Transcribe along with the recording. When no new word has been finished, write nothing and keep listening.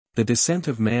The Descent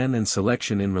of Man and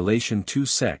Selection in Relation to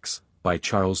Sex, by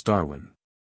Charles Darwin.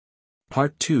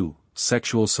 Part 2,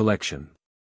 Sexual Selection.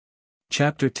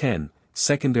 Chapter 10,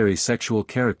 Secondary Sexual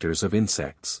Characters of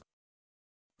Insects.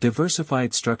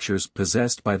 Diversified structures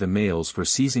possessed by the males for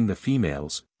seizing the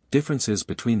females, differences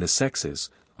between the sexes,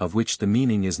 of which the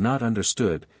meaning is not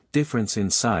understood, difference in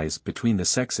size between the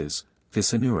sexes,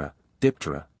 Thysanura,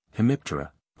 Diptera, Hemiptera,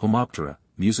 Homoptera,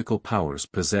 musical powers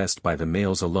possessed by the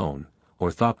males alone,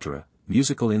 Orthoptera,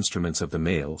 musical instruments of the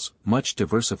males, much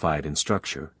diversified in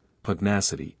structure,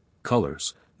 pugnacity,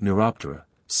 colors, Neuroptera,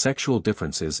 sexual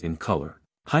differences in color,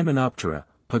 Hymenoptera,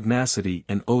 pugnacity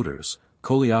and odors,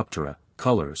 Coleoptera,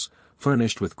 colors,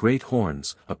 furnished with great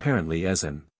horns, apparently as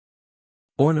an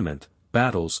ornament,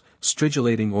 battles,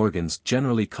 stridulating organs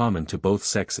generally common to both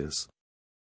sexes.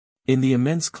 In the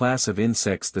immense class of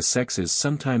insects the sexes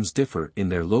sometimes differ in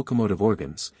their locomotive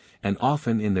organs, and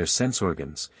often in their sense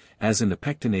organs, as in the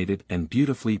pectinated and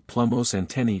beautifully plumose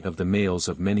antennae of the males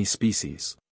of many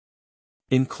species.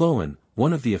 In Cloen,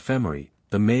 one of the ephemerae,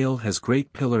 the male has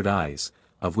great pillared eyes,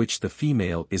 of which the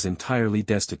female is entirely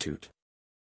destitute.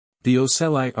 The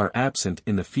ocelli are absent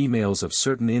in the females of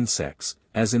certain insects,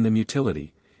 as in the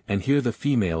Mutillidae, and here the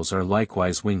females are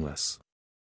likewise wingless.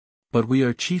 But we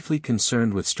are chiefly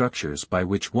concerned with structures by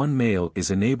which one male is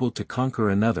enabled to conquer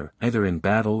another either in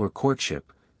battle or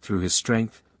courtship, through his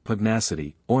strength,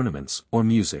 pugnacity, ornaments, or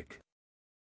music.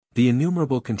 The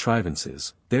innumerable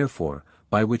contrivances, therefore,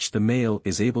 by which the male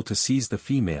is able to seize the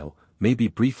female, may be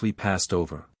briefly passed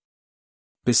over.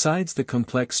 Besides the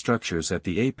complex structures at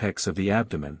the apex of the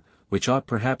abdomen, which ought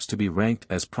perhaps to be ranked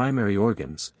as primary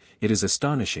organs, it is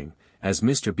astonishing, as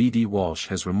Mr. B. D. Walsh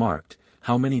has remarked,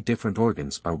 how many different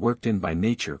organs are worked in by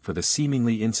nature for the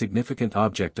seemingly insignificant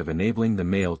object of enabling the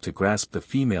male to grasp the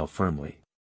female firmly.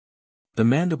 The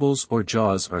mandibles or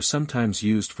jaws are sometimes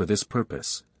used for this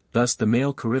purpose, thus the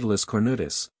male Corydalus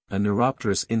cornutus, a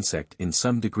neuropterous insect in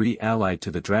some degree allied to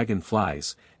the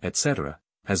dragon-flies, etc.,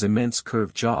 has immense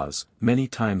curved jaws, many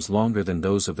times longer than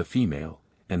those of the female,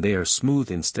 and they are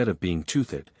smooth instead of being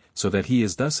toothed, so that he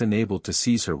is thus enabled to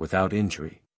seize her without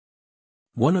injury.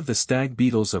 One of the stag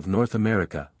beetles of North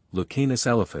America, Lucanus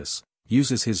elephas,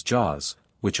 uses his jaws,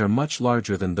 which are much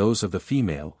larger than those of the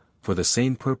female, for the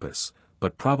same purpose,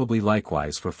 but probably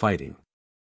likewise for fighting.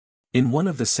 In one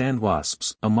of the sand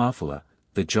wasps, Ammophila,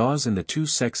 the jaws in the two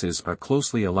sexes are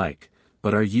closely alike,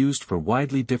 but are used for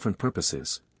widely different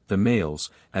purposes. The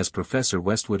males, as Professor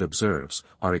Westwood observes,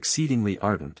 are exceedingly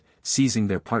ardent, seizing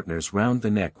their partners round the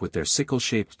neck with their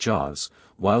sickle-shaped jaws,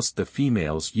 whilst the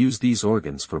females use these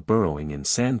organs for burrowing in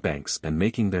sandbanks and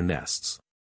making their nests.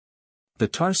 The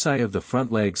tarsi of the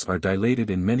front legs are dilated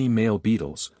in many male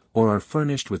beetles, or are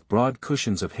furnished with broad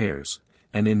cushions of hairs,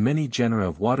 and in many genera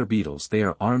of water beetles they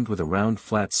are armed with a round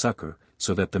flat sucker,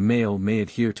 so that the male may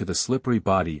adhere to the slippery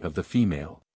body of the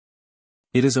female.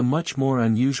 It is a much more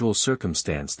unusual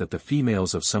circumstance that the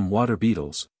females of some water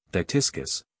beetles,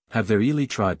 Dytiscus, have their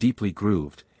elytra deeply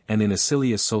grooved, and in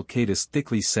Acilius sulcatus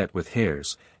thickly set with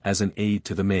hairs, as an aid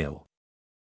to the male.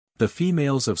 The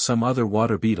females of some other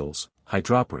water beetles,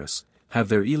 Hydroporus, have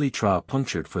their elytra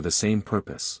punctured for the same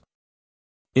purpose.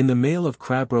 In the male of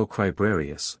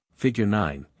Crabrocribrarius, figure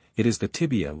 9, it is the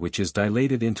tibia which is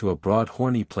dilated into a broad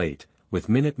horny plate, with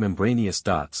minute membranous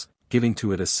dots, giving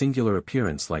to it a singular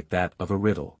appearance like that of a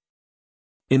riddle.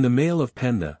 In the male of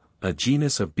Penda, a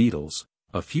genus of beetles,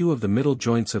 a few of the middle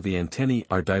joints of the antennae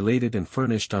are dilated and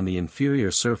furnished on the inferior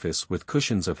surface with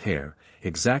cushions of hair,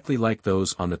 exactly like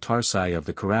those on the tarsi of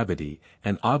the Carabidae,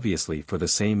 and obviously for the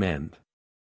same end.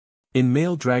 In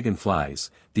male dragonflies,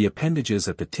 the appendages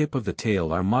at the tip of the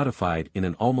tail are modified in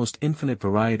an almost infinite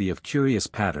variety of curious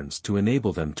patterns to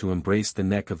enable them to embrace the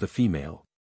neck of the female.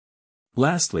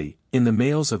 Lastly, in the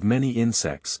males of many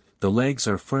insects, the legs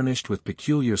are furnished with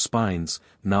peculiar spines,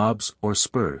 knobs or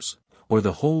spurs, or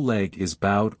the whole leg is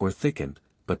bowed or thickened,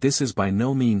 but this is by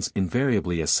no means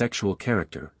invariably a sexual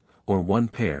character, or one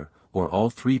pair, or all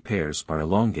three pairs are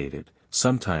elongated,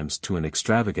 sometimes to an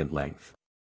extravagant length.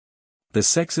 The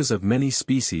sexes of many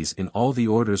species in all the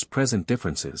orders present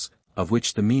differences, of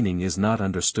which the meaning is not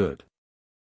understood.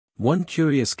 One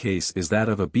curious case is that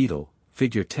of a beetle,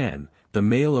 figure 10, the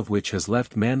male of which has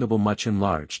left mandible much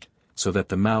enlarged, so that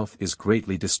the mouth is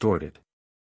greatly distorted.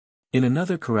 In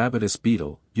another Carabidus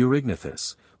beetle,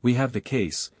 Eurygnethus, we have the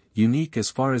case, unique as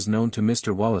far as known to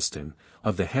Mr. Wollaston,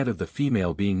 of the head of the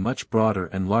female being much broader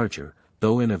and larger,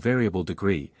 though in a variable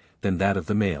degree, than that of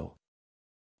the male.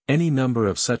 Any number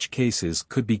of such cases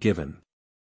could be given.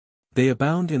 They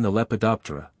abound in the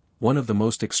Lepidoptera. One of the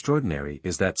most extraordinary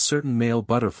is that certain male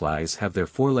butterflies have their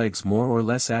forelegs more or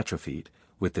less atrophied,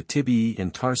 with the tibiae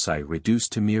and tarsi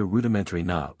reduced to mere rudimentary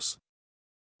knobs.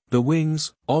 The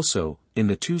wings, also, in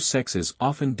the two sexes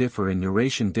often differ in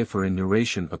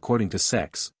narration according to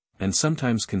sex, and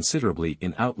sometimes considerably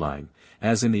in outline,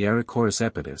 as in the Aricoris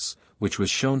epidus, which was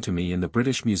shown to me in the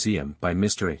British Museum by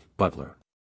Mr. A. Butler.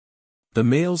 The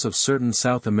males of certain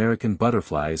South American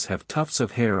butterflies have tufts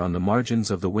of hair on the margins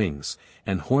of the wings,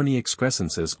 and horny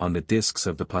excrescences on the discs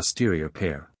of the posterior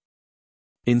pair.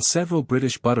 In several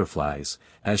British butterflies,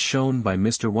 as shown by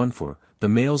Mr. Wunfor, the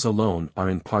males alone are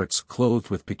in parts clothed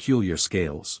with peculiar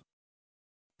scales.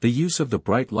 The use of the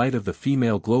bright light of the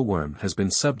female glowworm has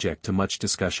been subject to much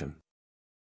discussion.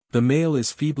 The male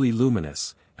is feebly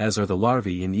luminous, as are the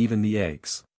larvae and even the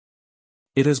eggs.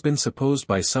 It has been supposed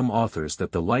by some authors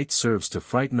that the light serves to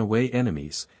frighten away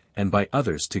enemies, and by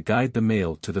others to guide the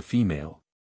male to the female.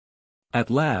 At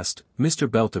last, Mr.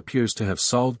 Belt appears to have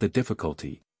solved the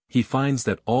difficulty. He finds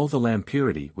that all the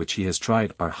Lampyridae which he has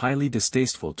tried are highly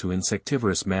distasteful to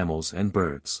insectivorous mammals and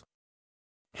birds.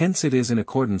 Hence it is in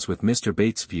accordance with Mr.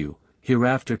 Bates' view,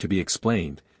 hereafter to be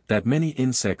explained, that many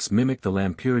insects mimic the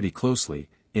Lampyridae closely,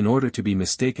 in order to be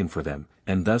mistaken for them,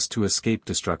 and thus to escape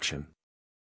destruction.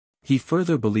 He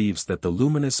further believes that the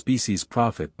luminous species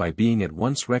profit by being at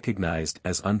once recognized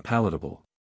as unpalatable.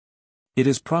 It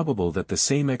is probable that the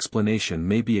same explanation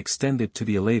may be extended to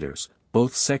the elaters,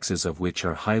 both sexes of which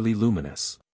are highly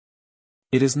luminous.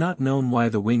 It is not known why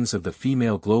the wings of the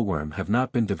female glowworm have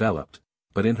not been developed,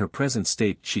 but in her present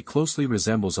state she closely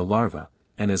resembles a larva,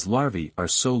 and as larvae are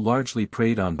so largely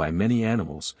preyed on by many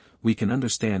animals, we can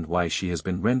understand why she has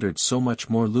been rendered so much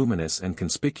more luminous and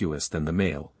conspicuous than the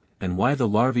male, and why the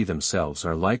larvae themselves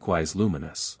are likewise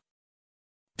luminous.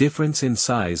 Difference in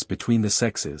size between the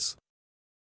sexes.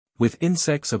 With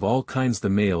insects of all kinds the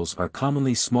males are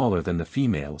commonly smaller than the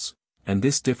females, and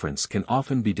this difference can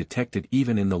often be detected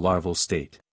even in the larval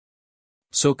state.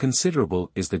 So considerable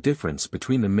is the difference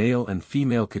between the male and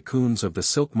female cocoons of the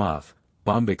silk moth,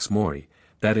 Bombyx mori,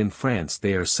 that in France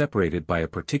they are separated by a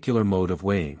particular mode of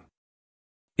weighing.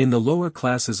 In the lower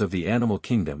classes of the animal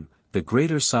kingdom, the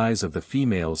greater size of the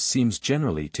females seems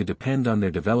generally to depend on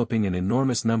their developing an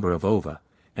enormous number of ova,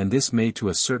 and this may to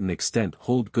a certain extent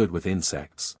hold good with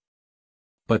insects.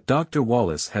 But Dr.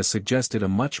 Wallace has suggested a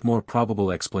much more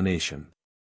probable explanation.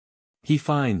 He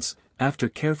finds, after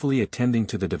carefully attending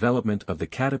to the development of the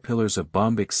caterpillars of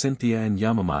Bombyx cynthia and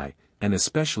Yamamai, and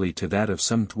especially to that of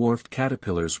some dwarfed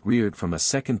caterpillars reared from a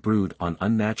second brood on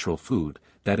unnatural food,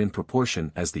 that in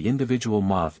proportion as the individual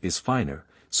moth is finer,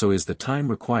 so is the time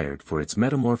required for its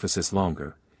metamorphosis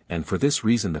longer, and for this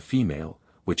reason the female,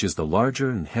 which is the larger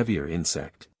and heavier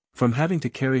insect, from having to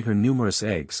carry her numerous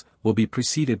eggs, will be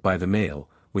preceded by the male,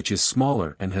 which is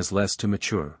smaller and has less to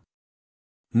mature.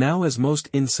 Now as most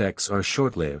insects are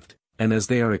short-lived, and as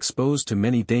they are exposed to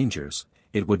many dangers,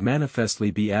 it would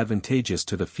manifestly be advantageous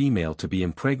to the female to be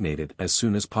impregnated as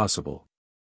soon as possible.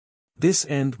 This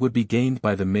end would be gained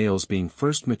by the males being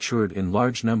first matured in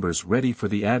large numbers ready for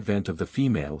the advent of the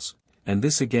females, and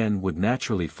this again would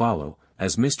naturally follow,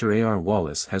 as Mr. A. R.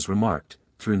 Wallace has remarked,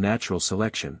 through natural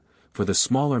selection, for the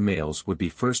smaller males would be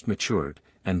first matured,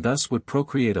 and thus would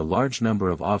procreate a large number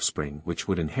of offspring which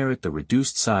would inherit the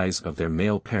reduced size of their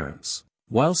male parents,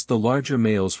 whilst the larger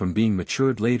males from being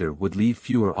matured later would leave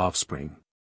fewer offspring.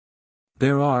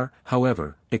 There are,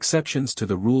 however, exceptions to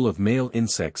the rule of male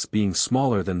insects being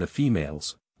smaller than the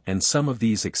females, and some of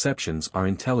these exceptions are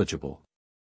intelligible.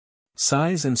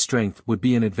 Size and strength would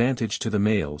be an advantage to the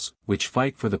males, which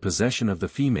fight for the possession of the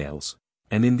females,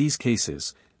 and in these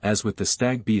cases, as with the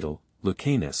stag beetle,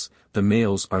 Lucanus, the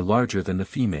males are larger than the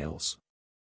females.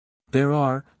 There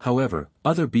are, however,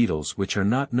 other beetles which are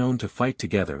not known to fight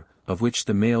together, of which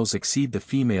the males exceed the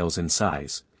females in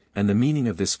size, and the meaning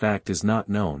of this fact is not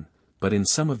known, but in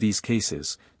some of these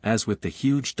cases, as with the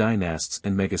huge dynasts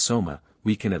and megasoma,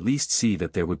 we can at least see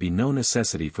that there would be no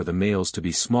necessity for the males to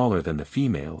be smaller than the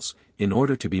females, in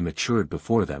order to be matured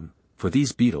before them, for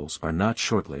these beetles are not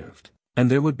short-lived, and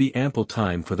there would be ample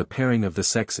time for the pairing of the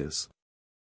sexes.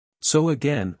 So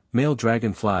again, male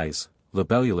dragonflies,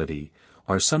 Libellulidae,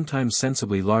 are sometimes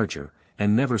sensibly larger,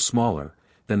 and never smaller,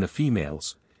 than the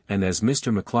females, and as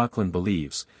Mr. McLaughlin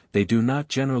believes, they do not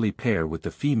generally pair with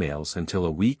the females until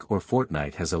a week or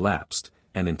fortnight has elapsed,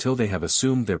 and until they have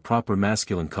assumed their proper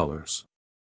masculine colors.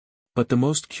 But the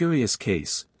most curious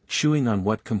case, shewing on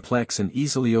what complex and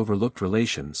easily overlooked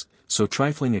relations, so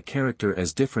trifling a character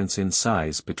as difference in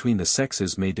size between the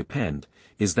sexes may depend,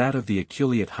 is that of the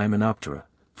aculeate Hymenoptera,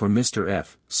 for Mr.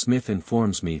 F. Smith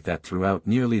informs me that throughout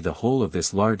nearly the whole of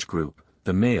this large group,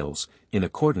 the males, in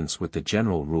accordance with the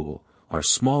general rule, are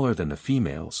smaller than the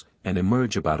females, and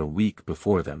emerge about a week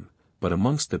before them, but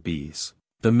amongst the bees,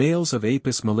 The males of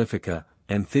Apis mellifica,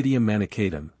 Anthidium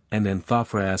manicatum, and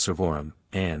Anthophora acervorum,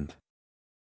 and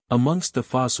amongst the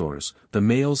fossors, the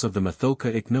males of the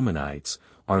Mathoca ichneumonides,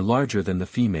 are larger than the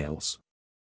females.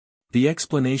 The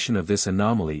explanation of this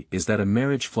anomaly is that a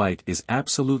marriage flight is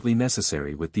absolutely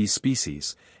necessary with these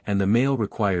species, and the male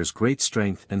requires great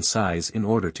strength and size in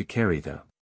order to carry the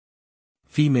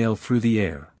female through the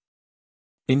air.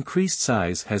 Increased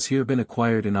size has here been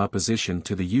acquired in opposition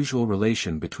to the usual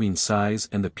relation between size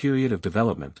and the period of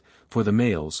development, for the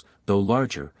males, though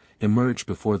larger, emerge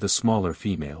before the smaller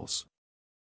females.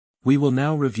 We will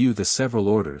now review the several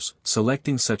orders,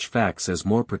 selecting such facts as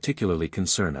more particularly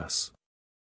concern us.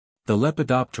 The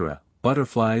Lepidoptera,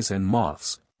 butterflies and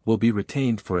moths, will be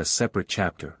retained for a separate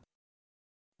chapter.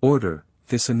 Order,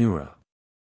 Thysanura.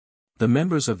 The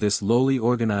members of this lowly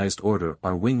organized order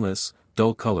are wingless,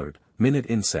 dull-colored, minute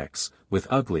insects, with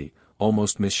ugly,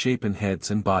 almost misshapen heads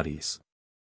and bodies.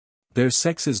 Their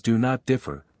sexes do not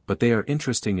differ, but they are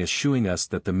interesting as shewing us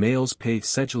that the males pay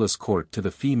sedulous court to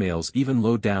the females even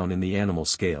low down in the animal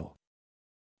scale.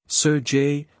 Sir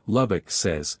J. Lubbock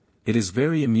says, "It is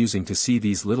very amusing to see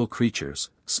these little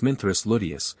creatures, Sminthrus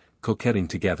luteus, coquetting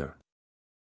together.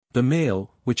 The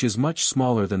male, which is much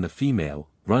smaller than the female,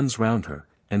 runs round her,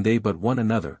 and they but one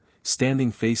another,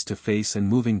 standing face to face and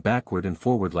moving backward and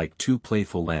forward like two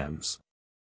playful lambs.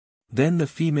 Then the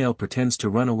female pretends to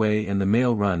run away and the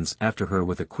male runs after her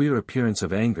with a queer appearance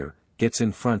of anger, gets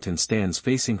in front and stands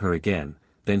facing her again,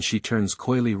 then she turns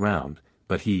coyly round,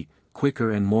 but he,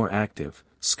 quicker and more active,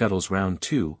 scuttles round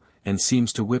too, and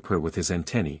seems to whip her with his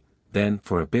antennae, then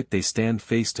for a bit they stand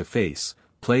face to face,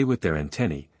 play with their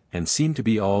antennae, and seem to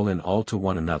be all in all to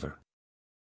one another."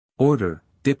 Order,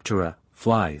 Diptera,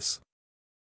 flies.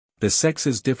 The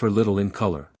sexes differ little in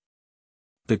color.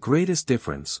 The greatest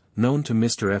difference, known to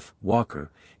Mr. F.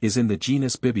 Walker, is in the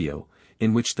genus Bibio,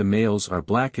 in which the males are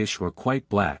blackish or quite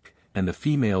black, and the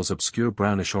females obscure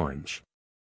brownish-orange.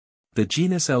 The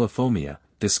genus Elaphomia,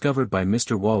 discovered by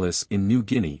Mr. Wallace in New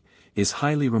Guinea, is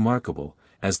highly remarkable,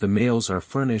 as the males are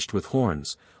furnished with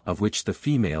horns, of which the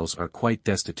females are quite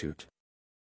destitute.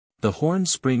 The horns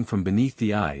spring from beneath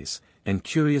the eyes, and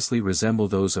curiously resemble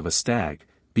those of a stag,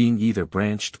 being either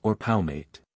branched or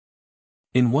palmate.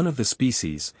 In one of the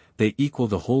species, they equal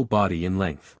the whole body in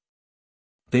length.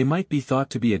 They might be thought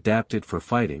to be adapted for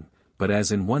fighting, but as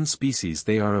in one species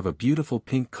they are of a beautiful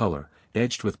pink color,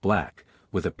 edged with black,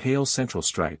 with a pale central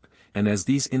stripe, and as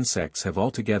these insects have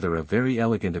altogether a very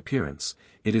elegant appearance,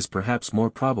 it is perhaps more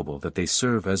probable that they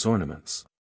serve as ornaments.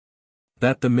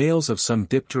 That the males of some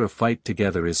Diptera fight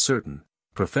together is certain.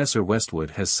 Professor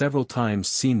Westwood has several times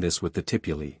seen this with the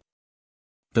Tipuli.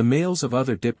 The males of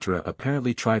other Diptera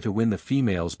apparently try to win the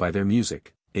females by their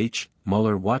music. H.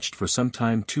 Muller watched for some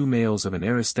time two males of an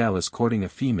Aristalis courting a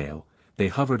female, they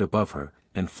hovered above her,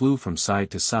 and flew from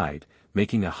side to side,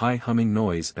 making a high humming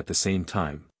noise at the same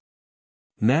time.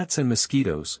 Gnats and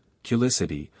mosquitoes,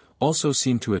 Culicidae, also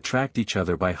seem to attract each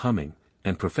other by humming,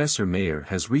 and Professor Mayer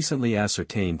has recently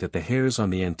ascertained that the hairs on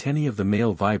the antennae of the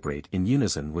male vibrate in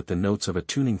unison with the notes of a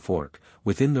tuning fork,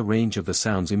 within the range of the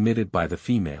sounds emitted by the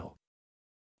female.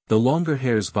 The longer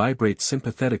hairs vibrate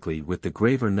sympathetically with the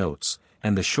graver notes,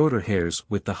 and the shorter hairs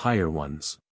with the higher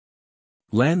ones.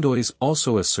 Landois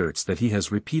also asserts that he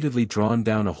has repeatedly drawn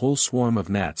down a whole swarm of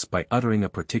gnats by uttering a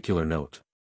particular note.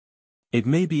 It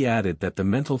may be added that the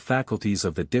mental faculties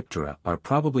of the Diptera are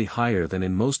probably higher than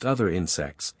in most other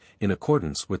insects, in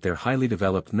accordance with their highly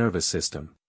developed nervous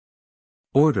system.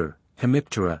 Order,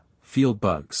 Hemiptera, field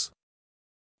bugs.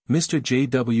 Mr. J.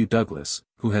 W. Douglas,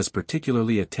 who has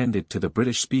particularly attended to the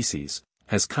British species,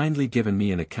 has kindly given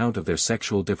me an account of their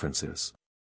sexual differences.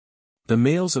 The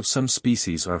males of some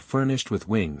species are furnished with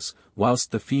wings,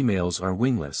 whilst the females are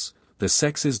wingless. The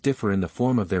sexes differ in the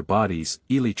form of their bodies,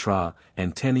 elytra,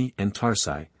 antennae and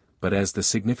tarsi, but as the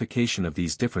signification of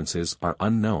these differences are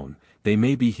unknown, they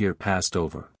may be here passed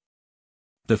over.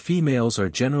 The females are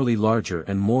generally larger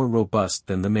and more robust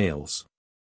than the males.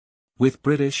 With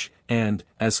British, and,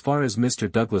 as far as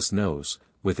Mr. Douglas knows,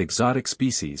 with exotic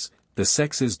species, the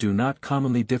sexes do not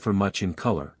commonly differ much in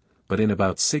color, but in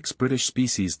about 6 British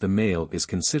species the male is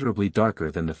considerably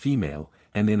darker than the female,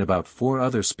 and in about 4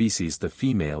 other species the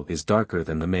female is darker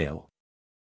than the male.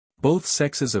 Both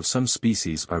sexes of some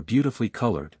species are beautifully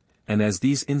colored, and as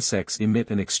these insects emit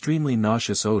an extremely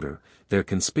nauseous odor, their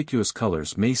conspicuous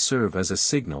colors may serve as a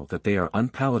signal that they are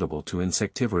unpalatable to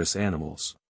insectivorous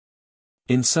animals.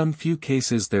 In some few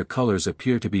cases their colors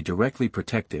appear to be directly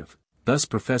protective. Thus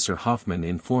Professor Hoffman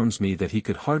informs me that he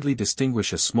could hardly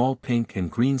distinguish a small pink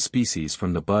and green species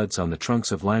from the buds on the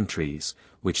trunks of lime trees,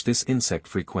 which this insect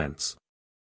frequents.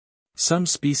 Some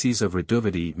species of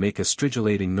Reduvidae make a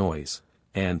stridulating noise,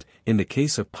 and, in the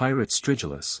case of Pirate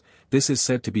stridulus, this is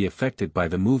said to be affected by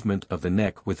the movement of the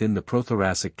neck within the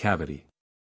prothoracic cavity.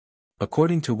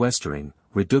 According to Westering,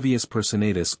 Reduvius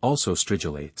personatus also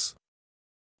stridulates.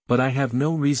 But I have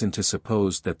no reason to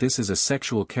suppose that this is a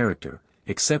sexual character,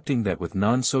 excepting that with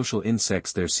non-social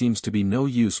insects there seems to be no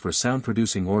use for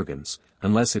sound-producing organs,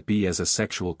 unless it be as a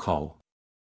sexual call.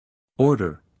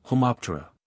 Order, Homoptera.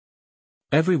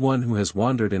 Everyone who has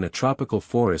wandered in a tropical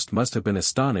forest must have been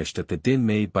astonished at the din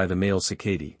made by the male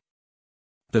cicadae.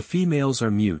 The females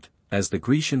are mute, as the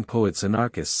Grecian poet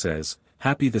Xenarchus says,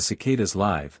 happy the cicadas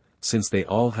live, since they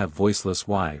all have voiceless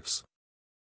wives.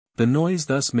 The noise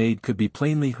thus made could be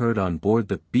plainly heard on board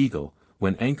the Beagle,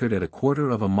 when anchored at a quarter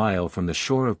of a mile from the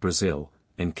shore of Brazil,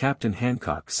 and Captain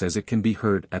Hancock says it can be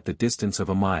heard at the distance of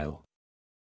a mile.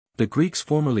 The Greeks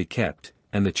formerly kept,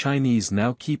 and the Chinese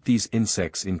now keep these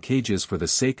insects in cages for the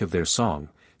sake of their song,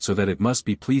 so that it must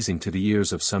be pleasing to the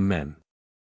ears of some men.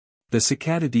 The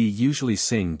Cicadidae usually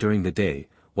sing during the day,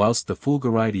 whilst the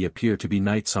Fulguridae appear to be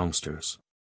night songsters.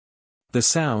 The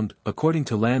sound, according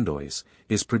to Landois,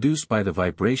 is produced by the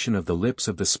vibration of the lips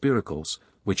of the spiracles,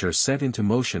 which are set into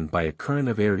motion by a current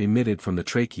of air emitted from the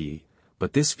tracheae,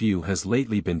 but this view has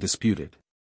lately been disputed.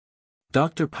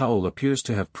 Dr. Powell appears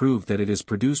to have proved that it is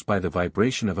produced by the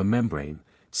vibration of a membrane,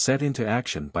 set into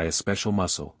action by a special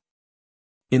muscle.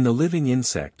 In the living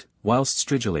insect, whilst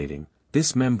stridulating,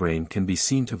 this membrane can be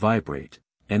seen to vibrate,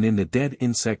 and in the dead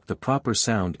insect the proper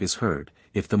sound is heard,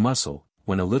 if the muscle,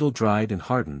 when a little dried and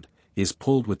hardened, is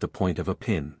pulled with the point of a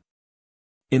pin.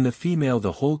 In the female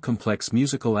the whole complex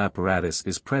musical apparatus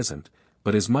is present,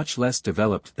 but is much less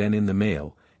developed than in the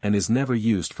male, and is never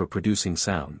used for producing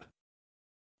sound.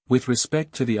 With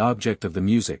respect to the object of the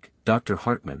music, Dr.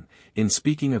 Hartmann, in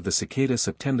speaking of the Cicada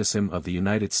septendicim of the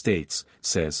United States,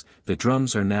 says, the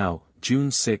drums are now,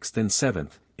 June 6 and 7,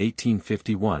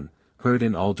 1851, heard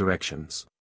in all directions.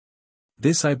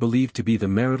 This I believe to be the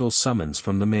marital summons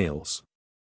from the males.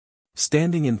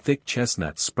 Standing in thick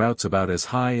chestnut sprouts about as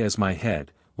high as my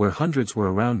head, where hundreds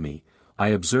were around me, I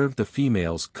observed the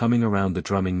females coming around the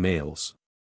drumming males.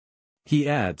 He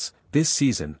adds, this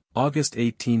season, August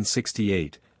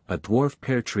 1868, a dwarf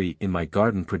pear tree in my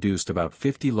garden produced about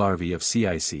 50 larvae of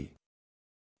Cic.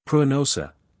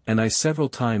 pruinosa, and I several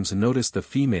times noticed the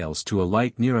females to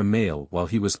alight near a male while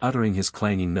he was uttering his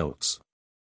clanging notes.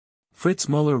 Fritz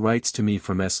Muller writes to me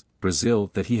from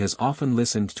Brazil that he has often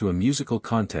listened to a musical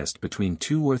contest between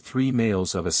 2 or 3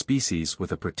 males of a species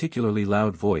with a particularly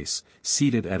loud voice,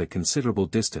 seated at a considerable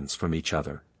distance from each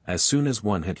other. As soon as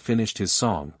one had finished his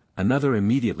song, another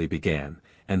immediately began,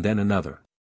 and then another.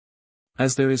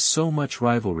 As there is so much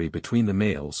rivalry between the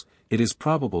males, it is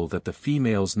probable that the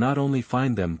females not only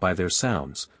find them by their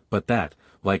sounds, but that,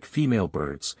 like female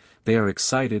birds, they are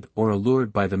excited or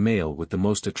allured by the male with the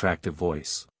most attractive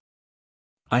voice.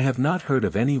 I have not heard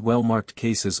of any well-marked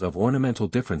cases of ornamental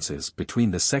differences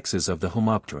between the sexes of the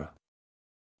Homoptera.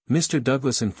 Mr.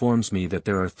 Douglas informs me that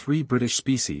there are 3 British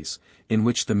species, in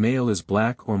which the male is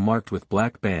black or marked with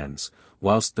black bands,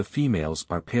 whilst the females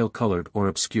are pale-colored or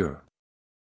obscure.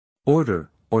 Order,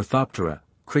 Orthoptera,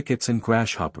 crickets and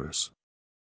grasshoppers.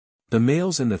 The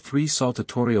males in the 3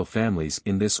 saltatorial families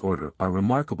in this order are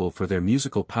remarkable for their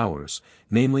musical powers,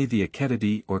 namely the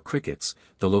Achetidae or crickets,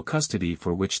 the Locustidae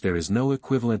for which there is no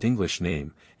equivalent English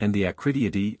name, and the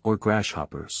Acridiidae or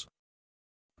grasshoppers.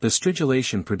 The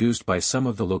stridulation produced by some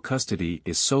of the Locustidae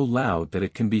is so loud that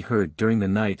it can be heard during the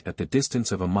night at the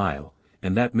distance of a mile,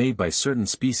 and that made by certain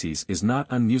species is not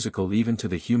unmusical even to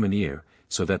the human ear,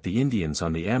 so that the Indians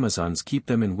on the Amazons keep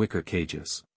them in wicker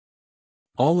cages.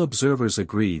 All observers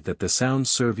agree that the sounds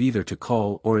serve either to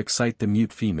call or excite the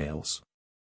mute females.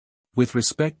 With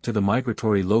respect to the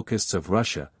migratory locusts of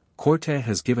Russia, Corte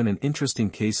has given an interesting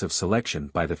case of selection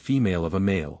by the female of a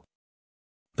male.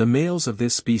 The males of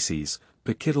this species,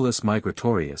 Pachytolus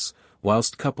migratorius,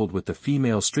 whilst coupled with the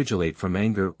female stridulate from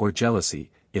anger or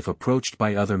jealousy, if approached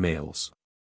by other males.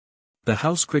 The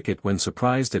house cricket when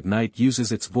surprised at night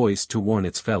uses its voice to warn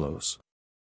its fellows.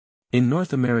 In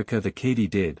North America the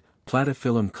katydid,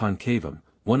 Platyphyllum concavum,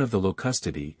 one of the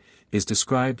Locustidae, is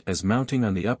described as mounting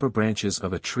on the upper branches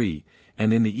of a tree,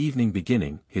 and in the evening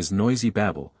beginning his noisy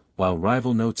babble, while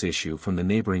rival notes issue from the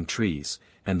neighboring trees,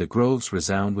 and the groves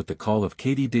resound with the call of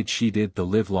katydid she did the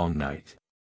livelong night.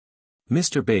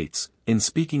 Mr. Bates, in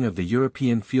speaking of the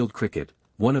European field cricket,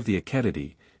 one of the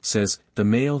Achetidae, says, the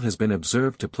male has been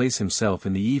observed to place himself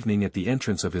in the evening at the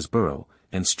entrance of his burrow,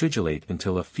 and stridulate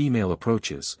until a female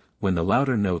approaches, when the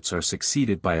louder notes are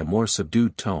succeeded by a more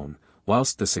subdued tone,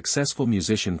 whilst the successful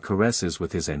musician caresses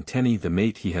with his antennae the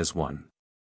mate he has won.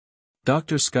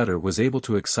 Dr. Scudder was able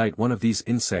to excite one of these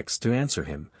insects to answer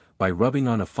him, by rubbing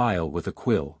on a file with a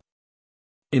quill.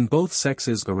 In both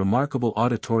sexes a remarkable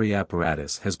auditory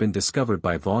apparatus has been discovered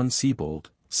by von Siebold,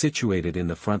 situated in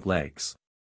the front legs.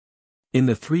 In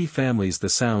the three families the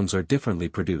sounds are differently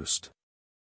produced.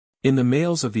 In the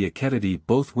males of the Echetidae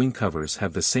both wing covers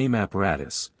have the same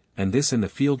apparatus, and this in the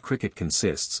field cricket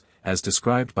consists, as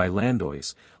described by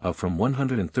Landois, of from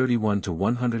 131 to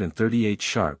 138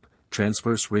 sharp,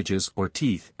 transverse ridges or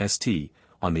teeth (ST),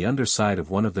 on the underside of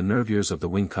one of the nervures of the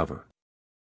wing cover.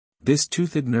 This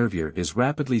toothed nervure is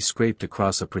rapidly scraped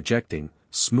across a projecting,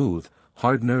 smooth,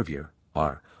 hard nervure,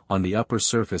 R, on the upper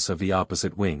surface of the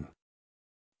opposite wing.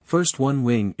 First one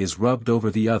wing is rubbed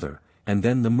over the other, and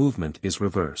then the movement is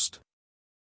reversed.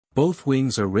 Both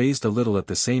wings are raised a little at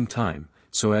the same time,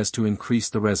 so as to increase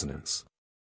the resonance.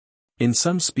 In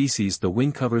some species the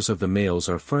wing covers of the males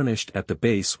are furnished at the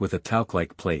base with a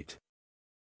talc-like plate.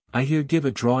 I here give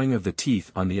a drawing of the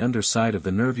teeth on the underside of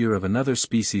the nervure of another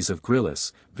species of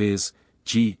Gryllus, viz.,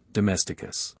 G.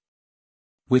 domesticus.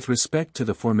 With respect to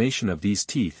the formation of these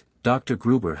teeth, Dr.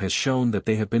 Gruber has shown that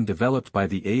they have been developed by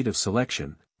the aid of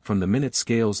selection, from the minute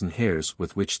scales and hairs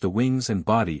with which the wings and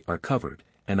body are covered,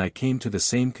 and I came to the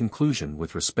same conclusion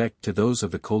with respect to those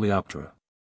of the Coleoptera.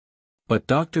 But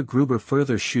Dr. Gruber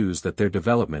further shews that their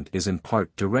development is in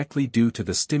part directly due to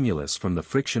the stimulus from the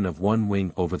friction of one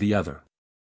wing over the other.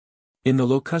 In the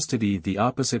Locustidae the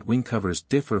opposite wing covers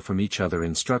differ from each other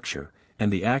in structure,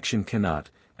 and the action cannot,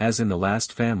 as in the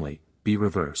last family, be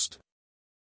reversed.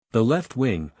 The left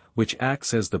wing, which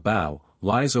acts as the bow,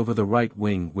 lies over the right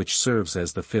wing which serves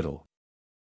as the fiddle.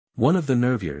 One of the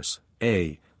nervures,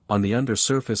 A, on the under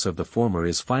surface of the former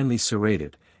is finely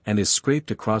serrated, and is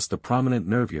scraped across the prominent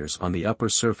nervures on the upper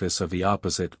surface of the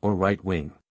opposite or right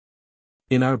wing.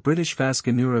 In our British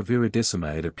Phasconura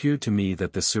viridissima it appeared to me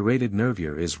that the serrated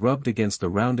nervure is rubbed against the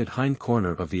rounded hind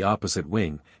corner of the opposite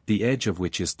wing, the edge of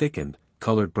which is thickened,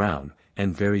 colored brown,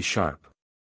 and very sharp.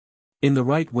 In the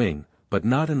right wing, but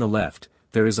not in the left,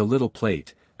 there is a little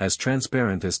plate, as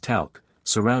transparent as talc,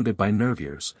 surrounded by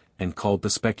nervures, and called the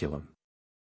speculum.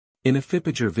 In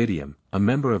Ephipiger vidium, a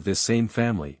member of this same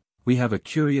family, we have a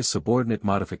curious subordinate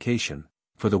modification,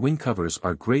 for the wing covers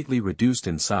are greatly reduced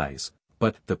in size,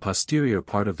 but the posterior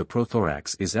part of the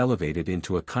prothorax is elevated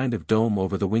into a kind of dome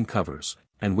over the wing covers,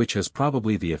 and which has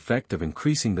probably the effect of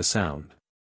increasing the sound.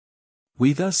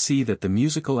 We thus see that the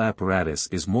musical apparatus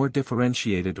is more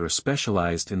differentiated or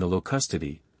specialized in the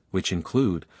Locustidae, which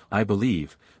include, I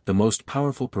believe, the most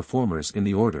powerful performers in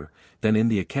the order, than in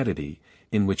the Echetidae,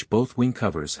 in which both wing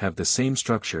covers have the same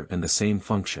structure and the same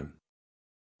function.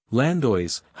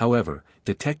 Landois, however,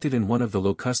 detected in one of the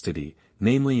Locustidae,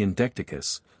 namely in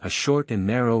Decticus, a short and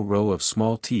narrow row of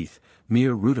small teeth,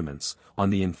 mere rudiments, on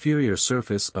the inferior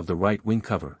surface of the right wing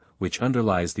cover, which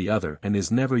underlies the other and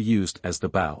is never used as the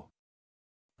bow.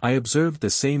 I observed the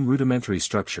same rudimentary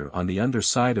structure on the under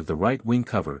side of the right wing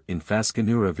cover in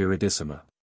Phasconura viridissima.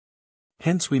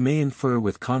 Hence we may infer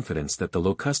with confidence that the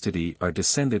Locustidae are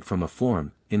descended from a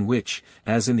form, in which,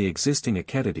 as in the existing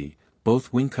Echetidae,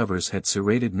 both wing covers had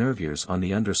serrated nervures on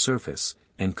the under surface,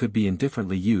 and could be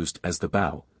indifferently used as the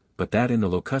bow, but that in the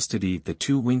Locustidae the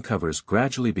two wing covers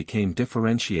gradually became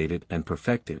differentiated and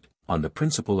perfected, on the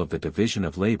principle of the division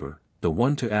of labor, the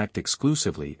one to act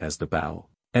exclusively as the bow,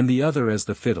 and the other as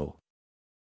the fiddle.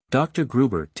 Dr.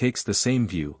 Gruber takes the same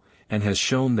view, and has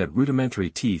shown that rudimentary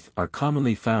teeth are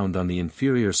commonly found on the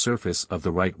inferior surface of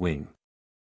the right wing.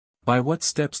 By what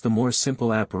steps the more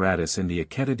simple apparatus in the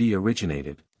Echetidae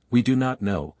originated, we do not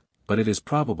know, but it is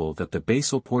probable that the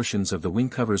basal portions of the wing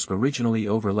covers originally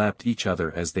overlapped each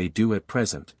other as they do at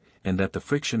present, and that the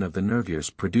friction of the nervures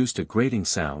produced a grating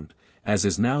sound, as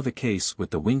is now the case with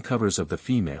the wing covers of the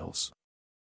females.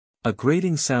 A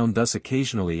grating sound thus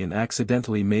occasionally and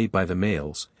accidentally made by the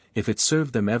males, if it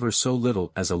served them ever so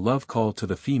little as a love call to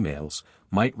the females,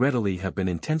 might readily have been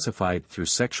intensified through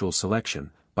sexual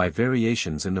selection, by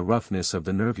variations in the roughness of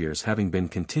the nervures having been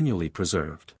continually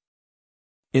preserved.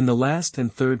 In the last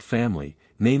and third family,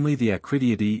 namely the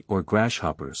Acridiidae or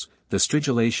grasshoppers, the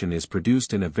stridulation is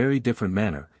produced in a very different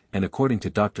manner, and according to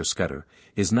Dr. Scudder,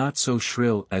 is not so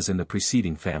shrill as in the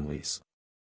preceding families.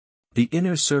 The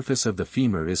inner surface of the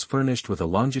femur is furnished with a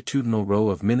longitudinal row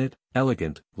of minute,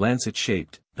 elegant,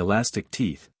 lancet-shaped, elastic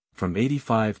teeth, from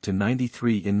 85 to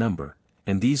 93 in number,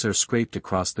 and these are scraped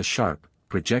across the sharp,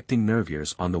 projecting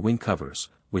nervures on the wing covers,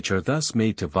 which are thus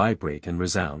made to vibrate and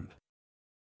resound.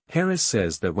 Harris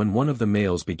says that when one of the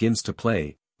males begins to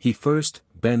play, he first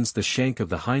bends the shank of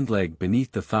the hind leg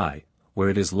beneath the thigh, where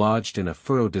it is lodged in a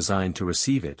furrow designed to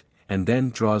receive it, and then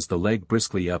draws the leg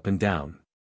briskly up and down.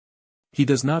 He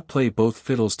does not play both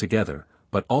fiddles together,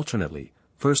 but alternately,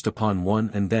 first upon one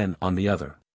and then on the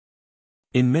other.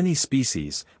 In many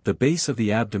species, the base of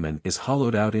the abdomen is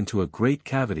hollowed out into a great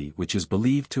cavity which is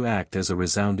believed to act as a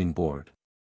resounding board.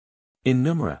 In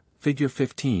Numera, figure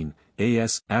 15,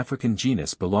 as African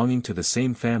genus belonging to the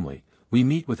same family, we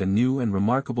meet with a new and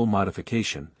remarkable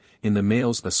modification. In the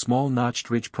males a small notched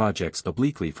ridge projects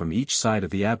obliquely from each side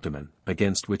of the abdomen,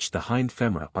 against which the hind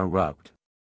femora are rubbed.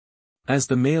 As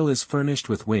the male is furnished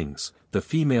with wings, the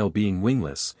female being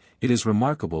wingless, it is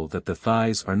remarkable that the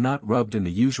thighs are not rubbed in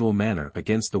the usual manner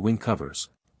against the wing covers,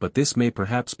 but this may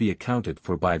perhaps be accounted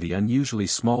for by the unusually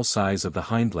small size of the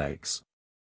hind legs.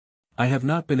 I have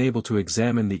not been able to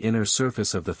examine the inner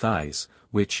surface of the thighs,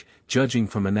 which, judging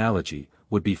from analogy,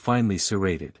 would be finely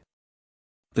serrated.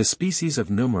 The species of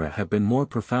Numera have been more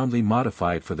profoundly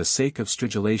modified for the sake of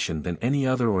stridulation than any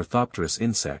other orthopterous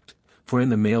insect, for in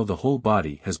the male the whole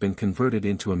body has been converted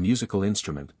into a musical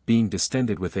instrument, being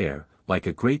distended with air, like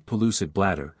a great pellucid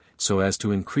bladder, so as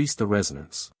to increase the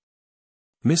resonance.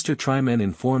 Mr. Tryman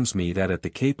informs me that at the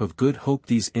Cape of Good Hope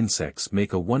these insects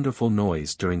make a wonderful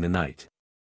noise during the night.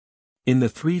 In the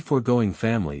three foregoing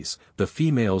families, the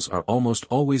females are almost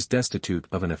always destitute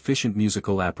of an efficient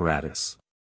musical apparatus.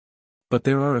 But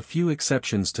there are a few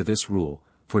exceptions to this rule,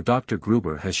 for Dr.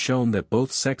 Gruber has shown that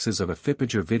both sexes of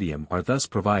Ephippigir vidium are thus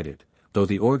provided, though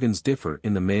the organs differ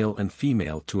in the male and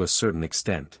female to a certain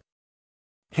extent.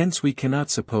 Hence we cannot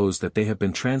suppose that they have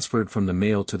been transferred from the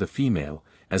male to the female,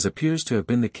 as appears to have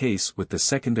been the case with the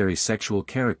secondary sexual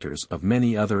characters of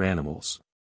many other animals.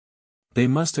 They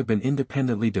must have been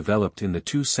independently developed in the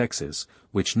two sexes,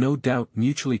 which no doubt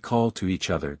mutually call to each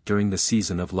other during the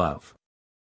season of love.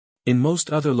 In most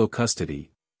other locustidae,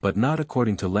 but not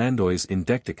according to Landois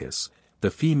Indecticus, the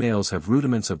females have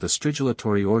rudiments of the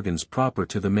stridulatory organs proper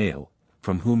to the male,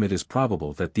 from whom it is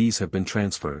probable that these have been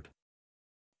transferred.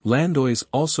 Landois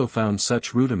also found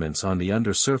such rudiments on the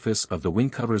under surface of the wing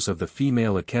covers of the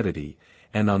female Achetidae,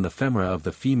 and on the femora of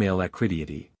the female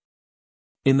Acridiidae.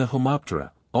 In the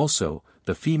Homoptera, also,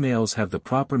 the females have the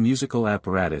proper musical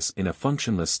apparatus in a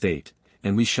functionless state,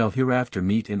 and we shall hereafter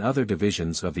meet in other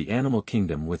divisions of the animal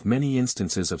kingdom with many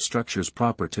instances of structures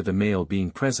proper to the male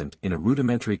being present in a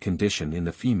rudimentary condition in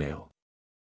the female.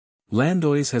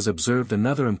 Landois has observed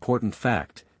another important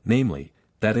fact, namely,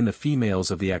 that in the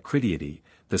females of the Acridiidae,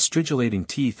 the stridulating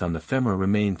teeth on the femora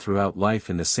remain throughout life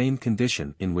in the same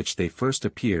condition in which they first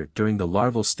appear during the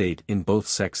larval state in both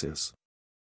sexes.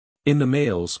 In the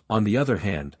males, on the other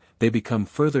hand, they become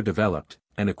further developed,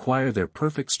 and acquire their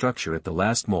perfect structure at the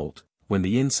last molt, when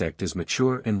the insect is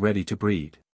mature and ready to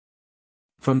breed.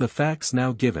 From the facts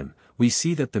now given, we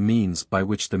see that the means by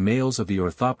which the males of the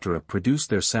Orthoptera produce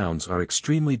their sounds are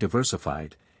extremely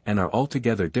diversified, and are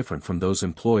altogether different from those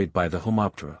employed by the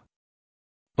Homoptera.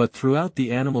 But throughout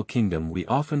the animal kingdom we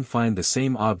often find the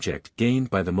same object gained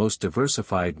by the most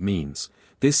diversified means.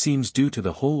 This seems due to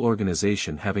the whole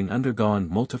organization having undergone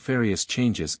multifarious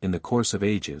changes in the course of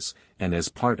ages, and as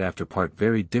part after part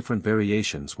very different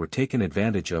variations were taken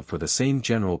advantage of for the same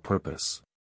general purpose.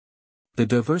 The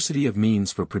diversity of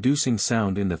means for producing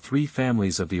sound in the three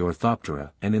families of the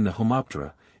Orthoptera and in the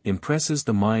Homoptera impresses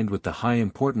the mind with the high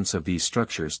importance of these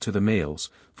structures to the males,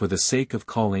 for the sake of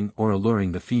calling or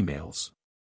alluring the females.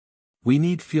 We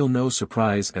need feel no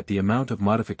surprise at the amount of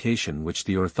modification which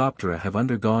the Orthoptera have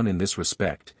undergone in this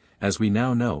respect, as we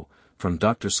now know, from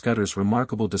Dr. Scudder's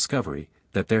remarkable discovery,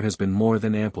 that there has been more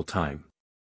than ample time.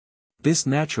 This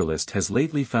naturalist has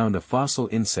lately found a fossil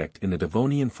insect in the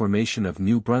Devonian formation of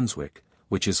New Brunswick,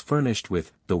 which is furnished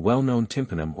with the well-known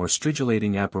tympanum or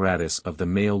stridulating apparatus of the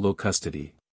male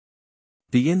Locustidae.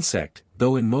 The insect,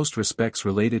 though in most respects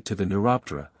related to the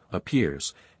Neuroptera,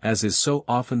 appears, as is so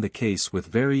often the case with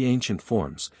very ancient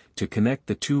forms, to connect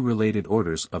the two related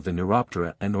orders of the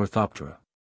Neuroptera and Orthoptera.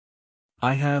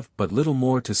 I have but little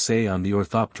more to say on the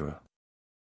Orthoptera.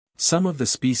 Some of the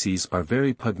species are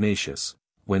very pugnacious.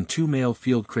 When two male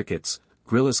field crickets,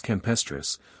 Gryllus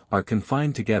campestris, are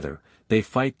confined together, they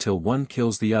fight till one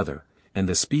kills the other, and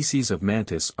the species of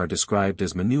mantis are described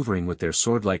as maneuvering with their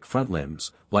sword-like front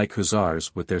limbs, like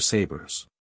hussars with their sabers.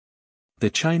 The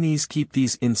Chinese keep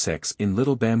these insects in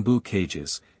little bamboo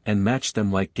cages, and match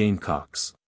them like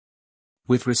gamecocks.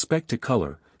 With respect to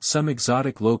color, some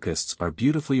exotic locusts are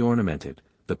beautifully ornamented,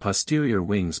 the posterior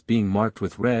wings being marked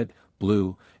with red,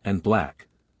 blue, and black,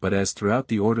 but as throughout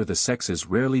the order the sexes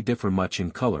rarely differ much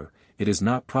in color, it is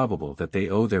not probable that they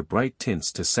owe their bright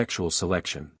tints to sexual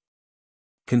selection.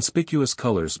 Conspicuous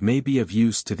colors may be of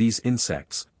use to these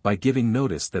insects, by giving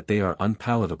notice that they are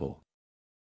unpalatable.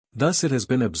 Thus it has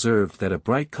been observed that a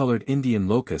bright-colored Indian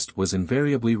locust was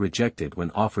invariably rejected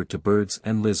when offered to birds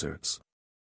and lizards.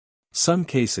 Some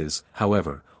cases,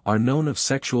 however, are known of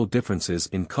sexual differences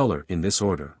in color in this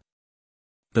order.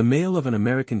 The male of an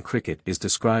American cricket is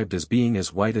described as being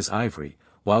as white as ivory,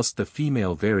 whilst the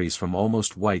female varies from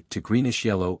almost white to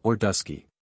greenish-yellow or dusky.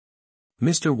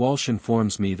 Mr. Walsh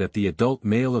informs me that the adult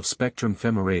male of Spectrum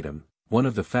femeratum, one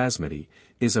of the Phasmidae,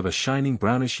 is of a shining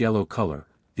brownish-yellow color,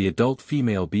 the adult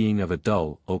female being of a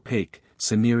dull, opaque,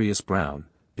 cinereous brown,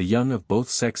 the young of both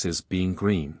sexes being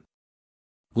green.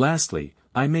 Lastly,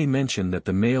 I may mention that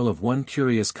the male of one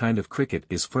curious kind of cricket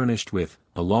is furnished with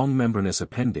a long membranous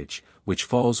appendage, which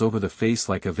falls over the face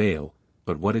like a veil,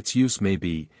 but what its use may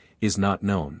be, is not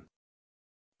known.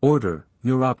 Order,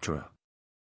 Neuroptera.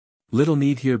 Little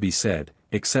need here be said,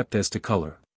 except as to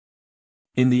color.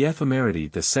 In the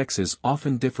Ephemeridae the sexes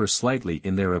often differ slightly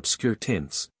in their obscure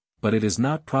tints, but it is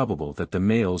not probable that the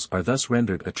males are thus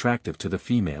rendered attractive to the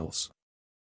females.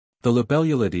 The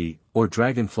Libellulidae, or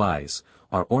dragonflies,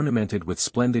 are ornamented with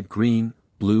splendid green,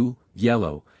 blue,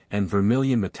 yellow, and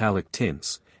vermilion metallic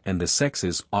tints, and the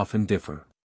sexes often differ.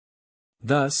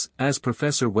 Thus, as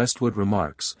Professor Westwood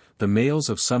remarks, the males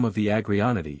of some of the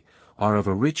Agrionidae are of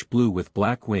a rich blue with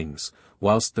black wings,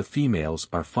 whilst the females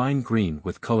are fine green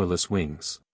with colorless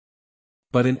wings.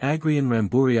 But in Agrion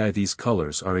ramburii these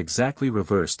colors are exactly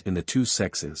reversed in the two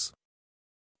sexes.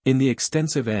 In the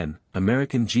extensive N.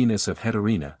 American genus of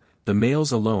Heterina, the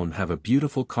males alone have a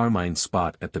beautiful carmine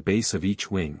spot at the base of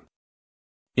each wing.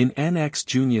 In Anax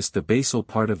junius the basal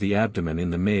part of the abdomen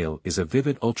in the male is a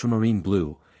vivid ultramarine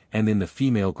blue, and in the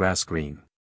female grass green.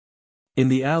 In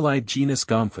the allied genus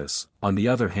Gomphus, on the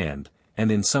other hand,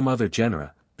 and in some other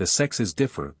genera, the sexes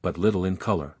differ but little in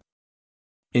color.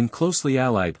 In closely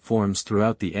allied forms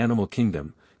throughout the animal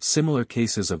kingdom, similar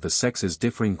cases of the sexes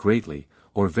differing greatly,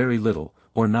 or very little,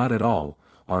 or not at all,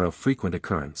 are of frequent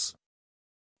occurrence.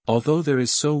 Although there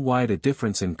is so wide a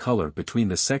difference in color between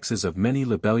the sexes of many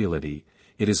Libellulidae,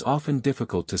 it is often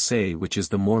difficult to say which is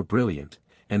the more brilliant,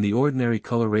 and the ordinary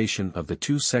coloration of the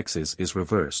two sexes is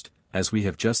reversed, as we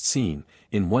have just seen,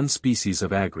 in one species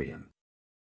of Agrion.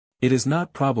 It is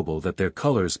not probable that their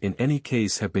colors in any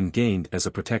case have been gained as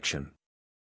a protection.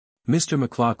 Mr.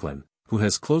 McLaughlin, who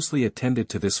has closely attended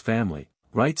to this family,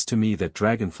 writes to me that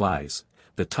dragonflies,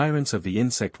 the tyrants of the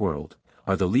insect world,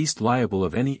 are the least liable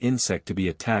of any insect to be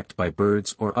attacked by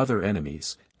birds or other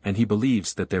enemies, and he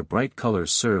believes that their bright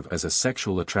colors serve as a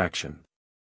sexual attraction.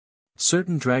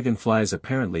 Certain dragonflies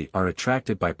apparently are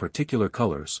attracted by particular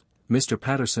colors. Mr.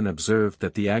 Patterson observed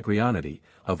that the Agrionidae,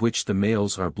 of which the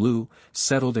males are blue,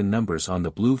 settled in numbers on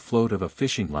the blue float of a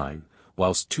fishing line,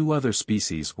 whilst two other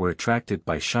species were attracted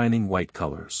by shining white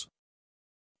colors.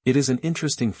 It is an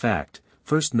interesting fact,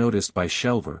 first noticed by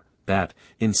Shelver, that,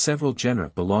 in several genera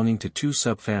belonging to two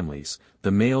subfamilies,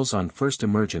 the males on first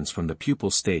emergence from the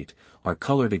pupal state, are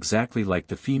colored exactly like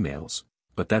the females,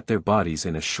 but that their bodies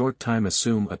in a short time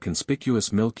assume a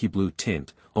conspicuous milky blue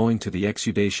tint, owing to the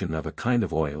exudation of a kind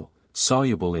of oil,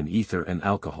 soluble in ether and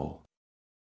alcohol.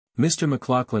 Mr.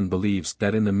 McLaughlin believes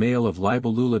that in the male of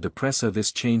Libellula depressa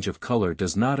this change of color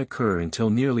does not occur until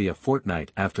nearly a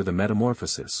fortnight after the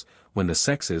metamorphosis, when the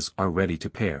sexes are ready to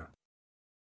pair.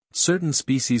 Certain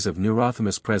species of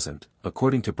Neurothemis present,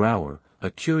 according to Brouwer, a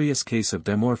curious case of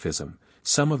dimorphism,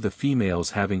 some of the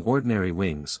females having ordinary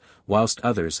wings, whilst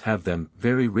others have them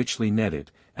very richly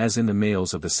netted, as in the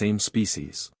males of the same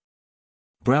species.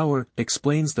 Brouwer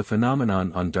explains the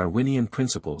phenomenon on Darwinian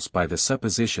principles by the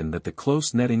supposition that the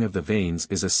close netting of the veins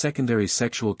is a secondary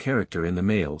sexual character in the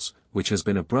males, which has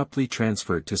been abruptly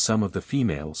transferred to some of the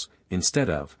females, instead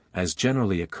of, as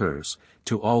generally occurs,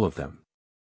 to all of them.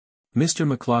 Mr.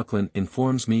 McLaughlin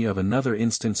informs me of another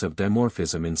instance of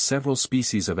dimorphism in several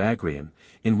species of Agrion,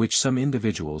 in which some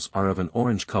individuals are of an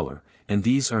orange color, and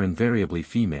these are invariably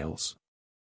females.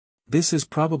 This is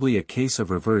probably a case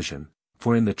of reversion,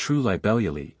 for in the true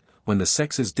Libellulae, when the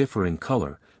sexes differ in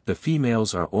color, the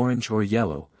females are orange or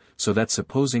yellow, so that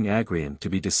supposing Agrion to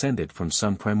be descended from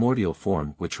some primordial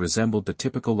form which resembled the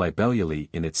typical Libellulae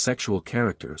in its sexual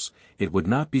characters, it would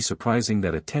not be surprising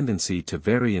that a tendency to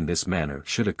vary in this manner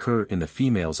should occur in the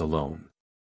females alone.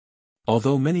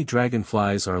 Although many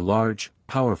dragonflies are large,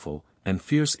 powerful, and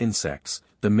fierce insects,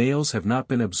 the males have not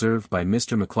been observed by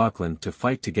Mr. McLaughlin to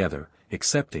fight together,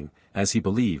 excepting, as he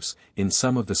believes, in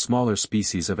some of the smaller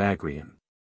species of Agrion.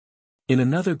 In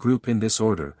another group in this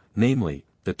order, namely,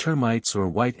 the termites or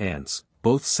white ants,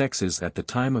 both sexes at the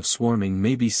time of swarming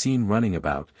may be seen running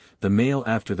about, the male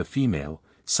after the female,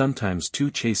 sometimes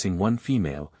two chasing one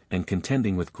female, and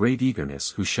contending with great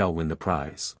eagerness who shall win the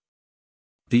prize.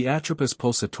 The Atropus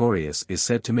pulsatorius is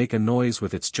said to make a noise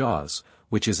with its jaws,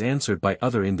 which is answered by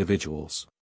other individuals.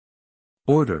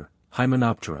 Order,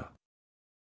 Hymenoptera.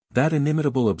 That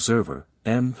inimitable observer,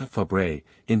 M. Fabre,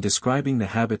 in describing the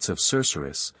habits of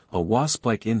Cerceris, a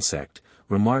wasp-like insect,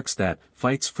 remarks that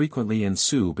fights frequently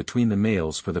ensue between the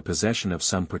males for the possession of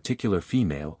some particular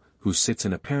female, who sits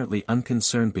an apparently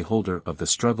unconcerned beholder of the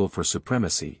struggle for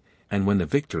supremacy, and when the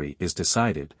victory is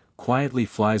decided, quietly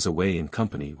flies away in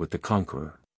company with the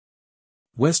conqueror.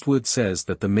 Westwood says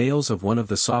that the males of one of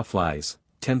the sawflies,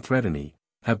 Tenthredini,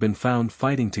 have been found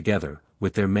fighting together,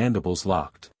 with their mandibles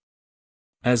locked.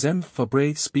 As M.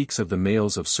 Fabre speaks of the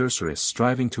males of Cerceris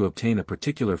striving to obtain a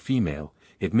particular female,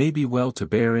 it may be well to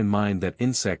bear in mind that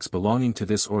insects belonging to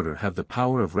this order have the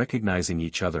power of recognizing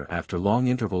each other after long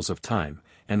intervals of time,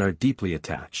 and are deeply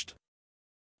attached.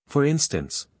 For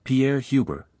instance, Pierre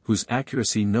Huber, whose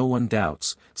accuracy no one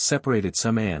doubts, separated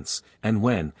some ants, and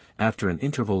when, after an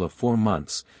interval of 4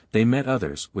 months, they met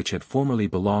others which had formerly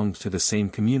belonged to the same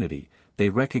community, they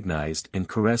recognized and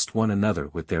caressed one another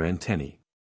with their antennae.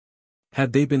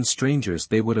 Had they been strangers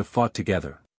they would have fought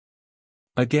together.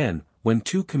 Again, when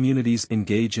 2 communities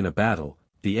engage in a battle,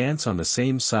 the ants on the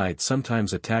same side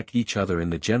sometimes attack each other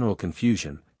in the general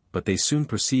confusion, but they soon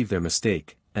perceive their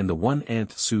mistake, and the one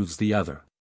ant soothes the other.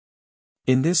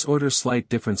 In this order slight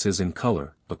differences in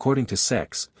color, according to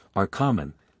sex, are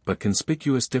common, but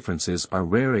conspicuous differences are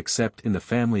rare except in the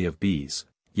family of bees,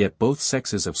 yet both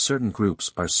sexes of certain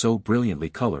groups are so brilliantly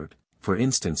colored, for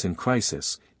instance in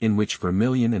Chrysis, in which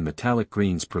vermilion and metallic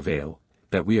greens prevail,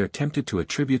 that we are tempted to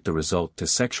attribute the result to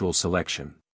sexual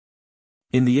selection.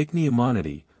 In the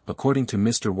Ichneumonidae, according to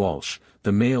Mr. Walsh,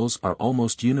 the males are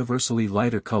almost universally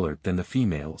lighter colored than the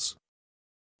females.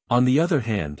 On the other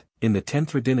hand, in the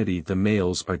Tenthredinidae the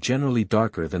males are generally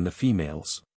darker than the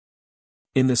females.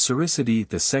 In the Cericidae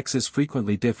the sexes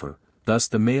frequently differ, thus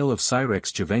the male of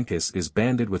Syrex juvencus is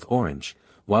banded with orange,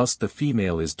 whilst the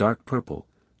female is dark purple,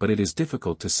 but it is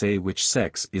difficult to say which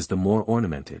sex is the more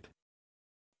ornamented.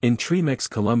 In Tremex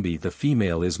columbi the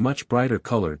female is much brighter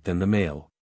colored than the male.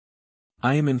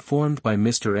 I am informed by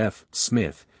Mr. F.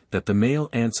 Smith, that the male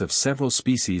ants of several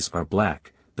species are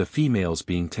black, the females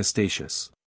being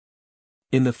testaceous.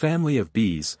 In the family of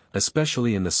bees,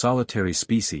 especially in the solitary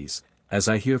species, as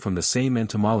I hear from the same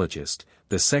entomologist,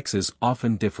 the sexes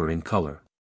often differ in color.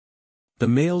 The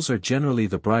males are generally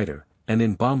the brighter, and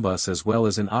in Bombus as well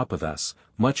as in Apothus,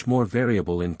 much more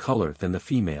variable in color than the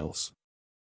females.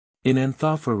 In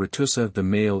Anthophora retusa the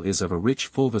male is of a rich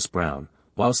fulvous brown,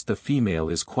 whilst the female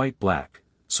is quite black,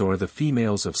 so are the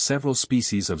females of several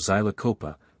species of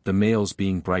Xylocopa, the males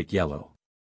being bright yellow.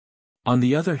 On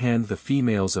the other hand the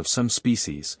females of some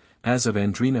species, as of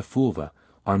Andrena fulva,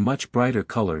 are much brighter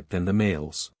colored than the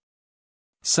males.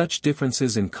 Such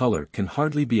differences in color can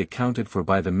hardly be accounted for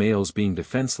by the males being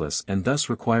defenseless and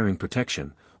thus requiring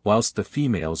protection, whilst the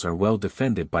females are well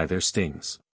defended by their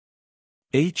stings.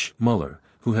 H. Muller,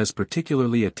 who has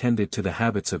particularly attended to the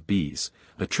habits of bees,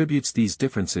 attributes these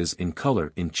differences in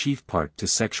color in chief part to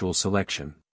sexual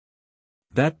selection.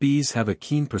 That bees have a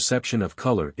keen perception of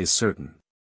color is certain.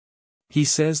 He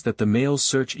says that the males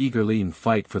search eagerly and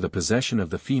fight for the possession of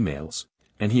the females,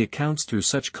 and he accounts through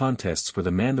such contests for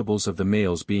the mandibles of the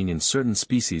males being in certain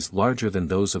species larger than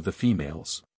those of the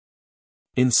females.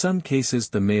 In some cases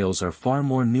the males are far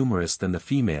more numerous than the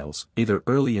females, either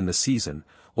early in the season,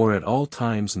 or at all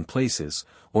times and places,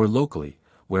 or locally,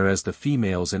 whereas the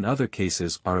females in other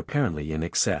cases are apparently in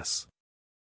excess.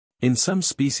 In some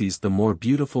species the more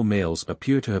beautiful males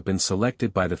appear to have been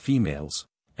selected by the females,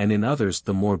 and in others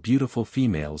the more beautiful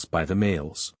females by the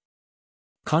males.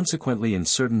 Consequently in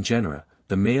certain genera,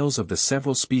 the males of the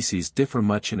several species differ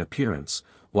much in appearance,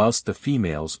 whilst the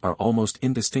females are almost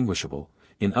indistinguishable,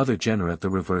 in other genera the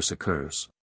reverse occurs.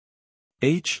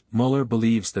 H. Muller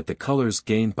believes that the colors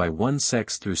gained by one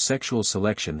sex through sexual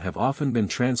selection have often been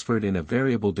transferred in a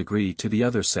variable degree to the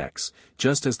other sex,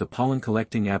 just as the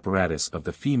pollen-collecting apparatus of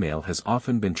the female has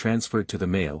often been transferred to the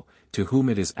male, to whom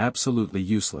it is absolutely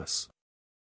useless.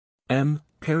 M.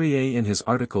 Perrier in his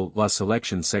article La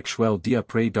sélection sexuelle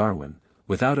d'après Darwin,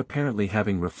 without apparently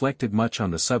having reflected much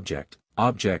on the subject,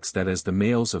 objects that as the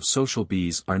males of social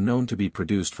bees are known to be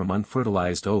produced from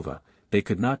unfertilized ova, they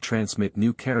could not transmit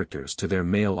new characters to their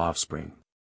male offspring.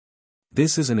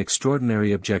 This is an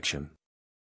extraordinary objection.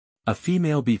 A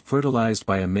female bee fertilized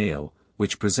by a male,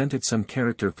 which presented some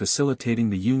character facilitating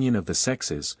the union of the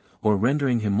sexes, or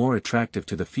rendering him more attractive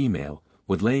to the female,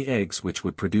 would lay eggs which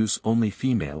would produce only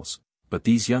females, but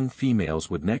these young females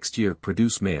would next year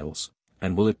produce males,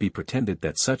 and will it be pretended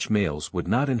that such males would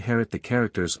not inherit the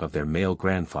characters of their male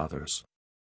grandfathers?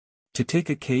 To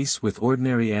take a case with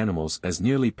ordinary animals as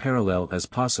nearly parallel as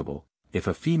possible, if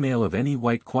a female of any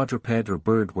white quadruped or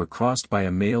bird were crossed by a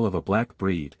male of a black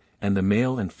breed, and the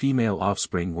male and female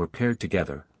offspring were paired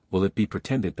together, will it be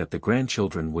pretended that the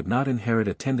grandchildren would not inherit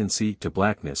a tendency to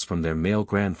blackness from their male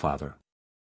grandfather?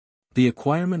 The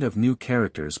acquirement of new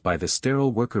characters by the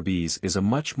sterile worker bees is a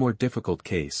much more difficult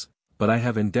case, but I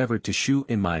have endeavored to shew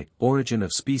in my Origin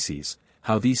of Species,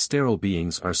 how these sterile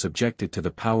beings are subjected to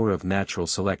the power of natural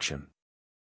selection.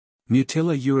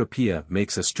 Mutilla europea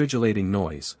makes a stridulating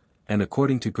noise, and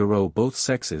according to Garreau both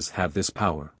sexes have this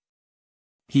power.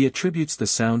 He attributes the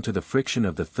sound to the friction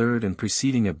of the third and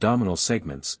preceding abdominal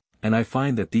segments, and I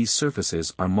find that these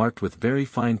surfaces are marked with very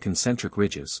fine concentric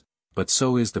ridges, but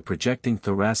so is the projecting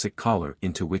thoracic collar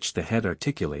into which the head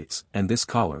articulates, and this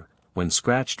collar, when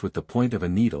scratched with the point of a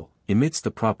needle, emits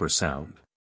the proper sound.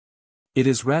 It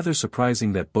is rather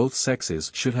surprising that both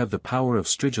sexes should have the power of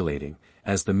stridulating,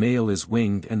 as the male is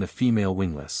winged and the female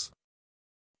wingless.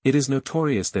 It is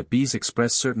notorious that bees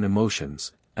express certain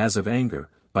emotions, as of anger,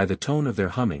 by the tone of their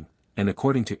humming, and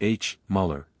according to H.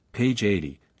 Muller, page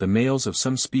 80, the males of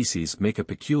some species make a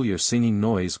peculiar singing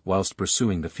noise whilst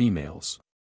pursuing the females.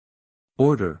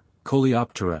 Order,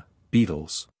 Coleoptera,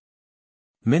 beetles.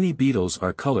 Many beetles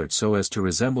are colored so as to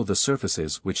resemble the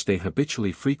surfaces which they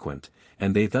habitually frequent,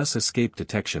 and they thus escape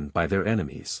detection by their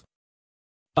enemies.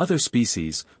 Other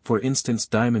species, for instance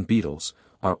diamond beetles,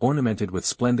 are ornamented with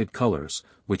splendid colors,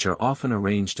 which are often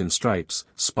arranged in stripes,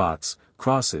 spots,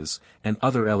 crosses, and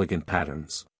other elegant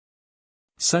patterns.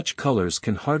 Such colors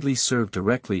can hardly serve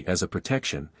directly as a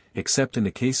protection, except in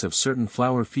the case of certain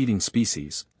flower-feeding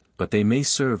species, but they may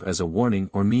serve as a warning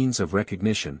or means of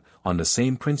recognition, on the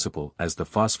same principle as the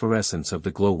phosphorescence of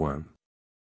the glowworm.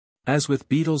 As with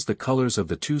beetles the colors of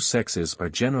the two sexes are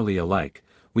generally alike,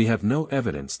 we have no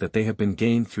evidence that they have been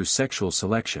gained through sexual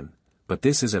selection, but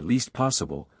this is at least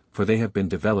possible, for they have been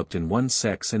developed in one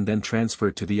sex and then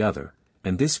transferred to the other,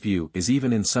 and this view is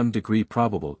even in some degree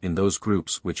probable in those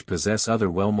groups which possess other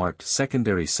well-marked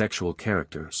secondary sexual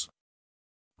characters.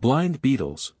 Blind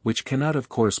beetles, which cannot of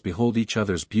course behold each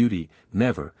other's beauty,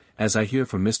 never, as I hear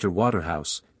from Mr.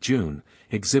 Waterhouse, June,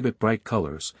 exhibit bright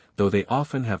colors, though they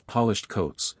often have polished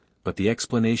coats, but the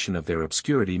explanation of their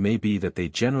obscurity may be that they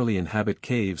generally inhabit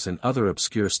caves and other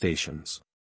obscure stations.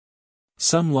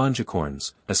 Some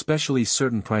longicorns, especially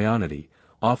certain Prionidae,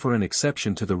 offer an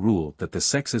exception to the rule that the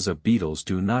sexes of beetles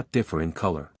do not differ in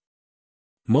color.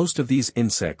 Most of these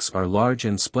insects are large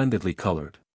and splendidly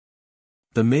colored.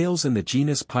 The males in the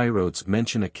genus Pyrodes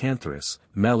mention Acanthoris,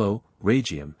 Mello,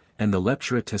 Regium, and the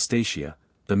Leptura testacea,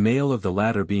 the male of the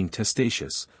latter being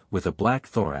testaceous, with a black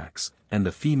thorax, and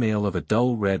the female of a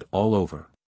dull red all over.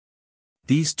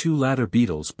 These two latter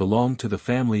beetles belong to the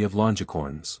family of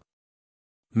longicorns.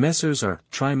 Messrs. R.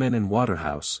 Trimen and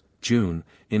Waterhouse, June,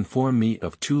 inform me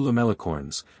of two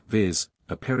lamellicorns, viz.,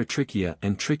 a Paratrichia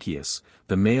and Trichius,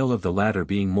 the male of the latter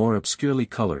being more obscurely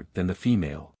colored than the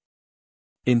female.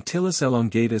 In Tillus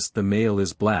elongatus the male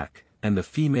is black, and the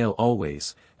female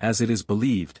always, as it is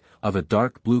believed, of a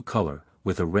dark blue color,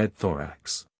 with a red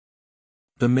thorax.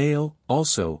 The male,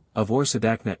 also, of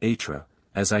Orsidacna atra,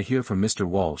 as I hear from Mr.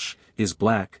 Walsh, is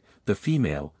black, the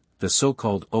female, the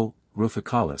so-called O.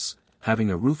 ruficalis, having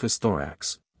a rufous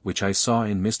thorax, which I saw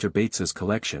in Mr. Bates's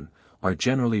collection, are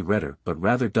generally redder but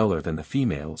rather duller than the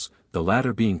females, the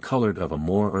latter being colored of a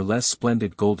more or less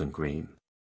splendid golden green.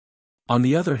 On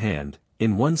the other hand,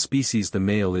 in one species the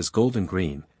male is golden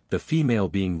green, the female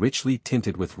being richly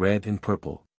tinted with red and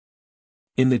purple.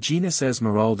 In the genus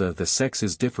Esmeralda the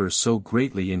sexes differ so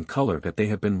greatly in color that they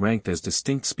have been ranked as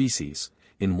distinct species.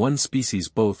 In one species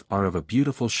both are of a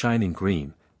beautiful shining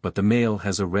green, but the male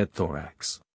has a red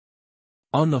thorax.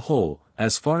 On the whole,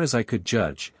 as far as I could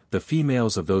judge, the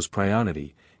females of those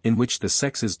Prionidae, in which the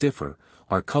sexes differ,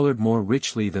 are colored more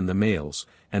richly than the males,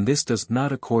 and this does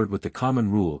not accord with the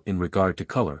common rule in regard to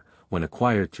color, when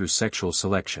acquired through sexual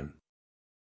selection.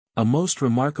 A most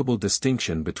remarkable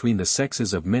distinction between the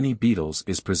sexes of many beetles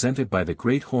is presented by the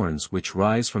great horns which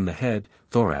rise from the head,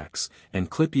 thorax, and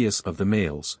clypeus of the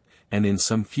males, and in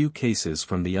some few cases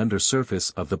from the under surface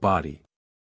of the body.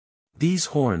 These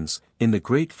horns, in the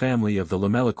great family of the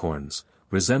lamellicorns,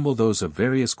 resemble those of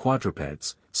various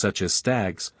quadrupeds, such as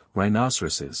stags,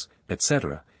 rhinoceroses,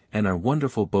 etc., and are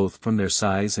wonderful both from their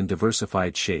size and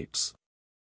diversified shapes.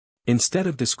 Instead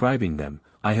of describing them,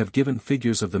 I have given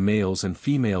figures of the males and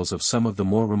females of some of the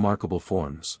more remarkable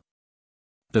forms.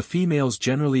 The females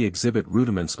generally exhibit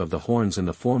rudiments of the horns in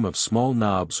the form of small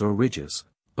knobs or ridges,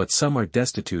 but some are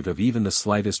destitute of even the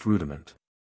slightest rudiment.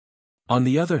 On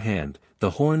the other hand,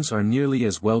 the horns are nearly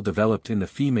as well developed in the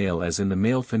female as in the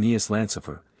male Phineus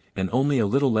lancifer, and only a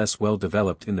little less well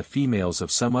developed in the females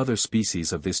of some other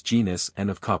species of this genus and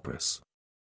of Copris.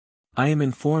 I am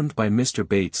informed by Mr.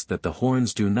 Bates that the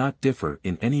horns do not differ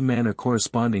in any manner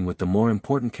corresponding with the more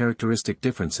important characteristic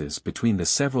differences between the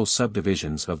several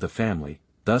subdivisions of the family.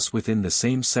 Thus within the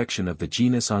same section of the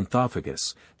genus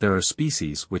Onthophagus, there are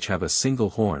species which have a single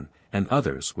horn, and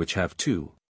others which have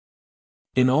two.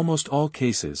 In almost all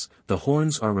cases, the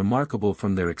horns are remarkable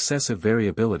from their excessive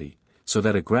variability, so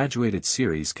that a graduated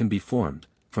series can be formed,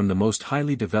 from the most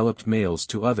highly developed males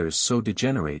to others so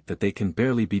degenerate that they can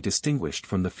barely be distinguished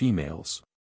from the females.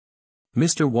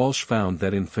 Mr. Walsh found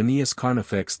that in Phineus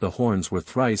carnifex the horns were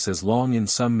thrice as long in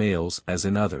some males as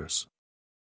in others.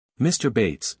 Mr.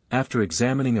 Bates, after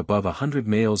examining above 100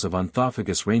 males of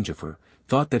Onthophagus rangifer,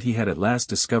 thought that he had at last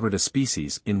discovered a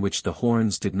species in which the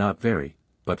horns did not vary,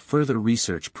 but further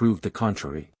research proved the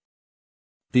contrary.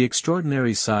 The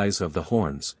extraordinary size of the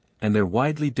horns, and their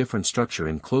widely different structure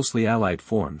in closely allied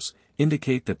forms,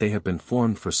 indicate that they have been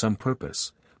formed for some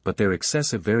purpose, but their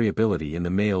excessive variability in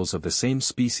the males of the same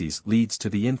species leads to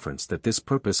the inference that this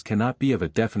purpose cannot be of a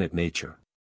definite nature.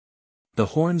 The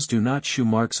horns do not shew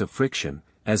marks of friction,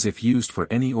 as if used for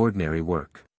any ordinary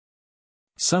work.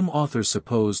 Some authors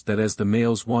suppose that as the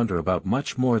males wander about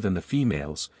much more than the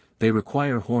females, they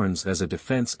require horns as a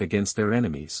defense against their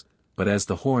enemies, but as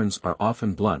the horns are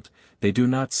often blunt, they do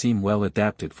not seem well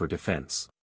adapted for defense.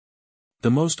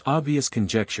 The most obvious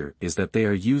conjecture is that they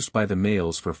are used by the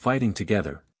males for fighting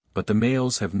together, but the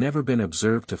males have never been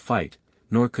observed to fight,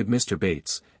 nor could Mr.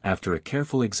 Bates, after a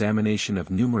careful examination of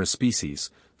numerous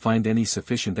species, find any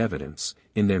sufficient evidence,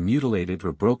 in their mutilated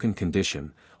or broken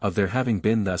condition, of their having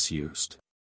been thus used.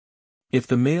 If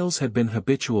the males had been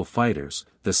habitual fighters,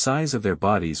 the size of their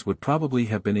bodies would probably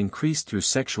have been increased through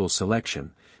sexual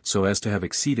selection, so as to have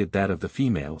exceeded that of the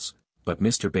females, but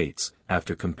Mr. Bates,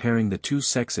 after comparing the two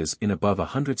sexes in above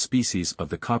 100 species of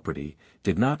the Copridae,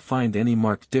 did not find any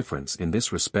marked difference in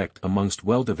this respect amongst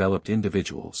well-developed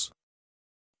individuals.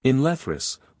 In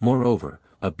Lethrus, moreover,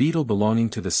 a beetle belonging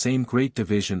to the same great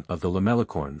division of the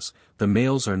Lamellicorns, the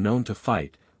males are known to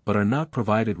fight, but are not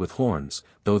provided with horns,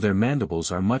 though their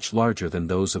mandibles are much larger than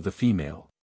those of the female.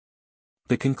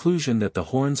 The conclusion that the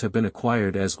horns have been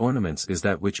acquired as ornaments is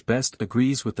that which best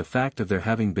agrees with the fact of their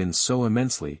having been so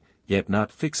immensely, yet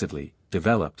not fixedly,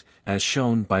 developed, as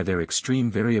shown by their extreme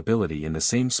variability in the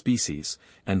same species,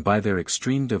 and by their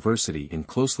extreme diversity in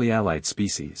closely allied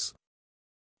species.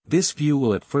 This view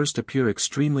will at first appear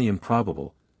extremely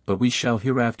improbable, but we shall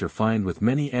hereafter find with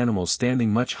many animals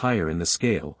standing much higher in the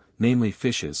scale, namely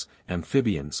fishes,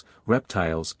 amphibians,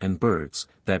 reptiles and birds,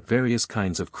 that various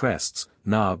kinds of crests,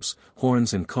 knobs,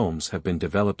 horns and combs have been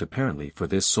developed apparently for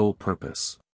this sole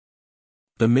purpose.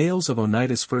 The males of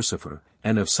Onitis furcifer,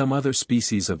 and of some other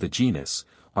species of the genus,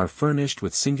 are furnished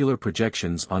with singular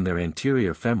projections on their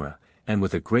anterior femora, and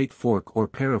with a great fork or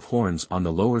pair of horns on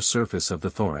the lower surface of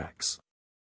the thorax.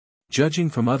 Judging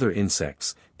from other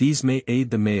insects, these may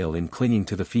aid the male in clinging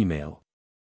to the female.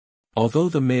 Although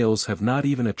the males have not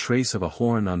even a trace of a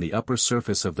horn on the upper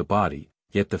surface of the body,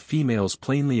 yet the females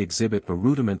plainly exhibit a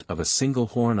rudiment of a single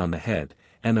horn on the head,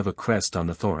 and of a crest on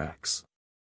the thorax.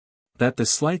 That the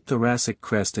slight thoracic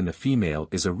crest in the female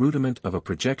is a rudiment of a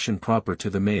projection proper to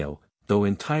the male, though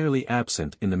entirely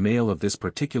absent in the male of this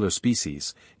particular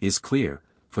species, is clear,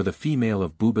 for the female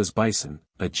of Bubas bison,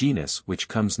 a genus which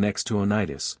comes next to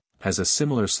Onitis, has a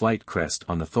similar slight crest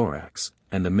on the thorax,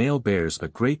 and the male bears a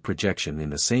great projection in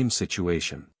the same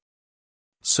situation.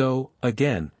 So,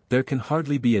 again, there can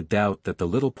hardly be a doubt that the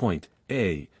little point,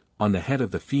 A, on the head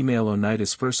of the female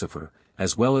Onitis furcifer,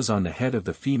 as well as on the head of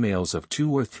the females of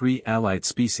 2 or 3 allied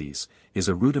species, is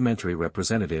a rudimentary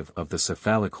representative of the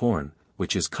cephalic horn,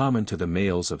 which is common to the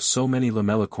males of so many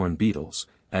lamellicorn beetles,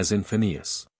 as in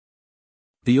Phineus.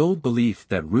 The old belief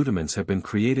that rudiments have been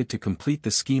created to complete the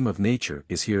scheme of nature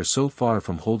is here so far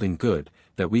from holding good,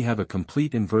 that we have a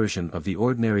complete inversion of the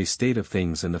ordinary state of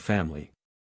things in the family.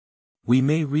 We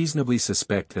may reasonably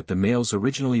suspect that the males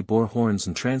originally bore horns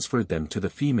and transferred them to the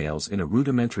females in a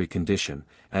rudimentary condition,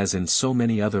 as in so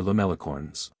many other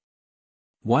lamellicorns.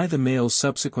 Why the males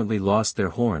subsequently lost their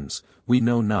horns, we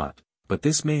know not, but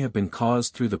this may have been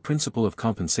caused through the principle of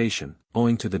compensation,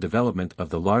 owing to the development of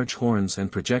the large horns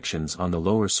and projections on the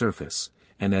lower surface,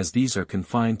 and as these are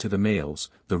confined to the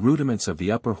males, the rudiments of the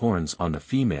upper horns on the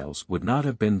females would not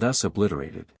have been thus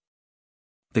obliterated.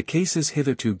 The cases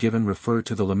hitherto given refer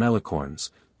to the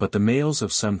lamellicorns, but the males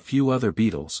of some few other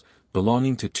beetles,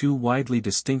 belonging to 2 widely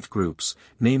distinct groups,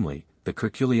 namely, the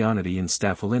Curculionidae and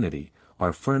Staphylinidae,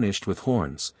 are furnished with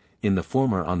horns, in the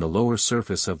former on the lower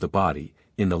surface of the body,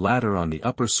 in the latter on the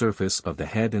upper surface of the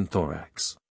head and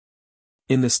thorax.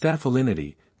 In the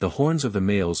Staphylinidae, the horns of the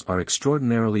males are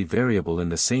extraordinarily variable in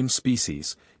the same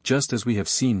species, just as we have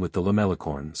seen with the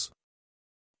lamellicorns.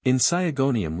 In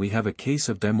Syagonium we have a case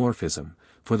of dimorphism,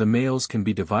 for the males can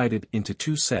be divided into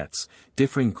two sets,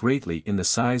 differing greatly in the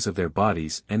size of their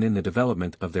bodies and in the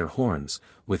development of their horns,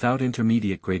 without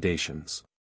intermediate gradations.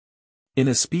 In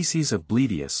a species of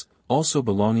Bleedius, also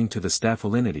belonging to the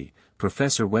Staphylinidae,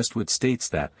 Professor Westwood states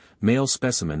that, male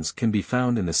specimens can be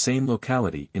found in the same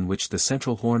locality in which the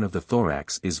central horn of the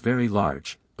thorax is very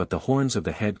large, but the horns of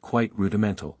the head quite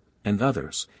rudimental, and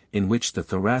others, in which the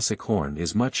thoracic horn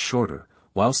is much shorter,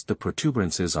 whilst the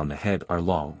protuberances on the head are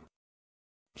long.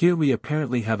 Here we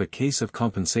apparently have a case of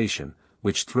compensation,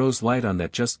 which throws light on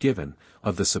that just given,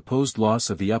 of the supposed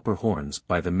loss of the upper horns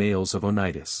by the males of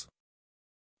Onitis.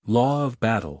 Law of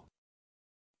battle.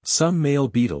 Some male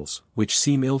beetles, which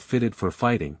seem ill-fitted for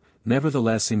fighting,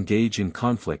 nevertheless engage in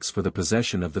conflicts for the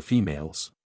possession of the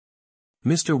females.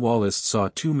 Mr. Wallace saw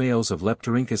two males of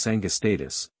Leptorhynchus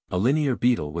angustatus, a linear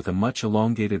beetle with a much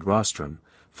elongated rostrum,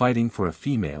 fighting for a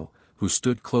female, who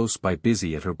stood close by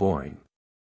busy at her boring.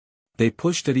 They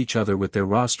pushed at each other with their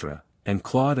rostra, and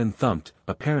clawed and thumped,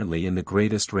 apparently in the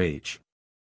greatest rage.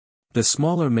 The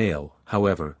smaller male,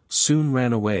 however, soon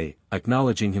ran away,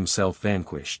 acknowledging himself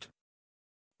vanquished.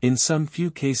 In some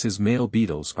few cases male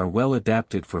beetles are well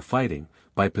adapted for fighting,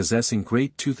 by possessing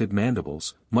great toothed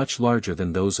mandibles, much larger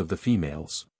than those of the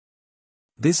females.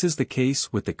 This is the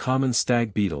case with the common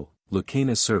stag beetle,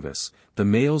 Lucanus cervus, the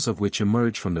males of which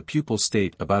emerge from the pupal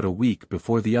state about a week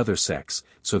before the other sex,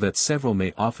 so that several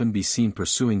may often be seen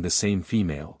pursuing the same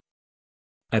female.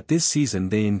 At this season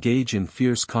they engage in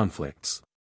fierce conflicts.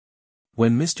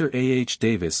 When Mr. A. H.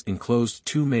 Davis enclosed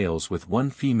two males with one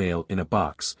female in a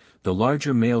box, the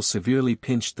larger male severely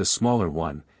pinched the smaller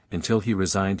one, until he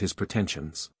resigned his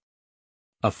pretensions.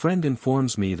 A friend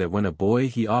informs me that when a boy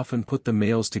he often put the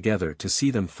males together to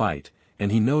see them fight,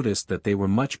 and he noticed that they were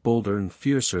much bolder and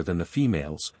fiercer than the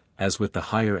females, as with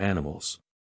the higher animals.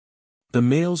 The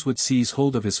males would seize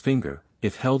hold of his finger,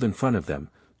 if held in front of them,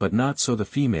 but not so the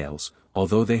females,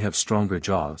 although they have stronger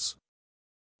jaws.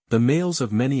 The males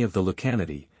of many of the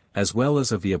Lucanidae, as well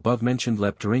as of the above-mentioned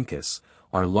Leptorhynchus,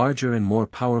 are larger and more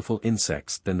powerful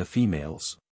insects than the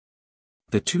females.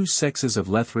 The two sexes of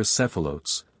Lethrus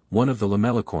cephalotes, one of the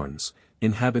lamellicorns,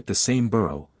 inhabit the same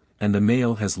burrow, and the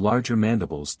male has larger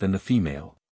mandibles than the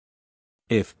female.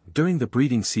 If, during the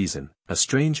breeding season, a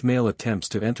strange male attempts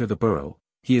to enter the burrow,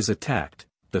 he is attacked,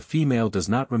 the female does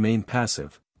not remain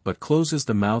passive, but closes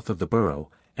the mouth of the burrow,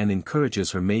 and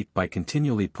encourages her mate by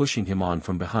continually pushing him on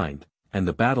from behind, and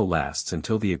the battle lasts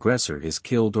until the aggressor is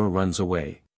killed or runs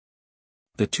away.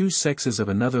 The two sexes of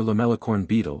another lamellicorn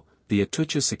beetle, the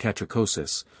Atuchus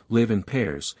cicatricosus, live in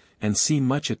pairs, and seem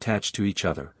much attached to each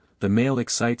other. The male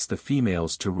excites the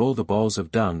females to roll the balls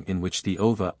of dung in which the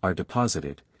ova are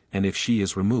deposited, and if she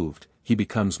is removed, he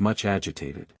becomes much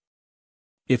agitated.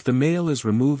 If the male is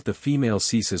removed the female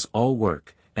ceases all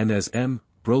work, and as M.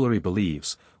 Brollery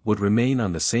believes, would remain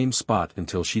on the same spot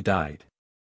until she died.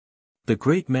 The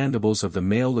great mandibles of the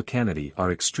male Lucanidae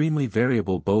are extremely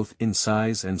variable both in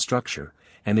size and structure,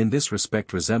 and in this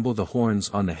respect resemble the horns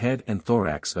on the head and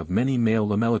thorax of many male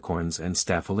lamellicorns and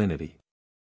Staphylinidae.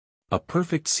 A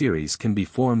perfect series can be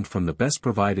formed from the best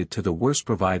provided to the worst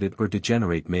provided or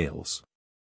degenerate males.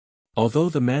 Although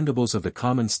the mandibles of the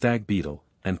common stag beetle,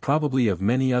 and probably of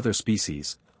many other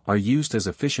species, are used as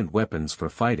efficient weapons for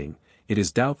fighting, it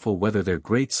is doubtful whether their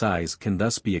great size can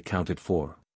thus be accounted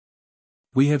for.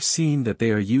 We have seen that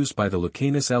they are used by the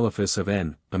Lucanus elephas of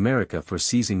N. America for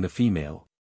seizing the female.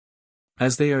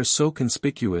 As they are so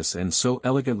conspicuous and so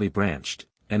elegantly branched,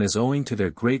 and as owing to their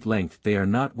great length they are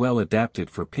not well adapted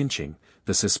for pinching,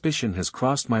 the suspicion has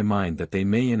crossed my mind that they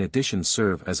may in addition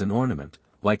serve as an ornament,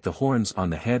 like the horns on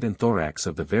the head and thorax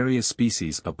of the various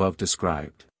species above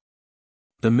described.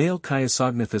 The male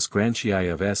Chiasognathus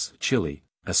grantii of S. Chile,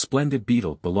 a splendid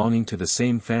beetle belonging to the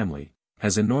same family,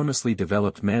 has enormously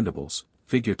developed mandibles.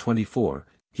 Figure 24,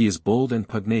 he is bold and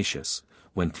pugnacious,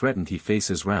 when threatened he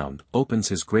faces round, opens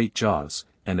his great jaws,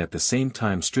 and at the same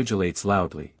time stridulates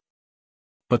loudly.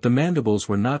 But the mandibles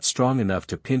were not strong enough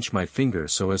to pinch my finger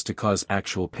so as to cause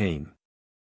actual pain.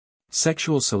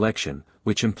 Sexual selection,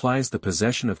 which implies the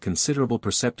possession of considerable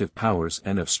perceptive powers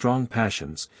and of strong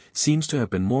passions, seems to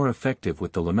have been more effective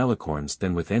with the lamellicorns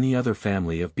than with any other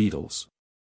family of beetles.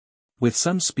 With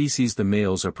some species the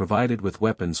males are provided with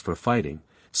weapons for fighting,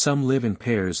 some live in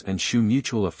pairs and shew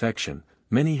mutual affection,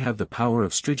 many have the power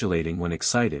of stridulating when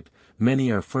excited,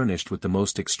 many are furnished with the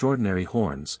most extraordinary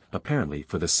horns, apparently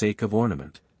for the sake of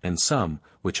ornament, and some,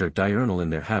 which are diurnal in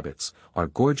their habits, are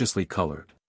gorgeously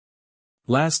colored.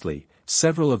 Lastly,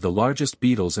 Several of the largest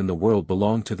beetles in the world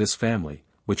belong to this family,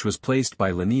 which was placed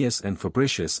by Linnaeus and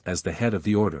Fabricius as the head of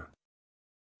the order.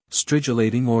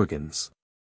 Stridulating organs.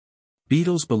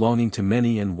 Beetles belonging to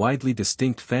many and widely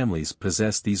distinct families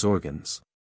possess these organs.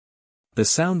 The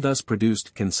sound thus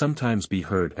produced can sometimes be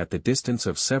heard at the distance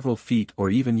of several feet or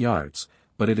even yards,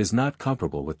 but it is not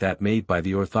comparable with that made by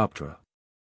the Orthoptera.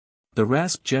 The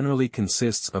rasp generally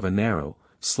consists of a narrow,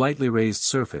 slightly raised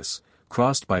surface,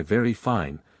 crossed by very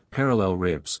fine, parallel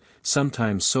ribs,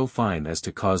 sometimes so fine as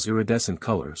to cause iridescent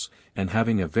colors, and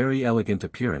having a very elegant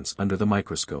appearance under the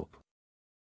microscope.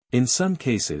 In some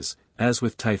cases, as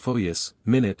with Typhoeus,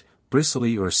 minute,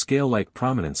 bristly or scale-like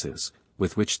prominences,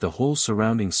 with which the whole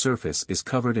surrounding surface is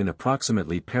covered in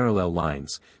approximately parallel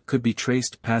lines, could be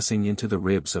traced passing into the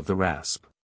ribs of the rasp.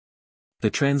 The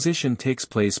transition takes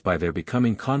place by their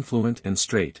becoming confluent and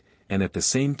straight, and at the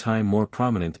same time more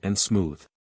prominent and smooth.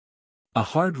 A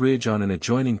hard ridge on an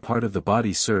adjoining part of the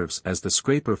body serves as the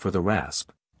scraper for the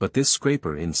rasp, but this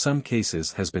scraper in some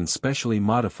cases has been specially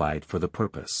modified for the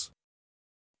purpose.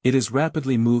 It is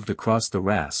rapidly moved across the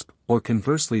rasp, or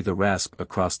conversely the rasp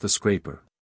across the scraper.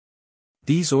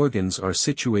 These organs are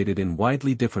situated in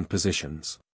widely different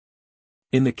positions.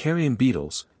 In the carrion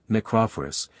beetles,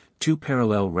 Necrophorus, two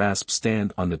parallel rasps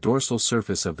stand on the dorsal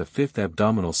surface of the fifth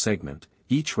abdominal segment,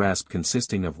 each rasp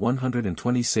consisting of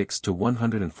 126 to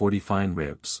 140 fine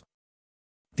ribs.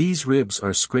 These ribs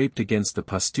are scraped against the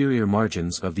posterior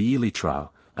margins of the elytra,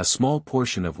 a small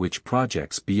portion of which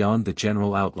projects beyond the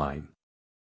general outline.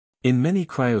 In many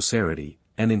Cryoceridae,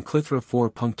 and in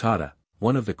Clithrophore punctata,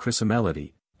 one of the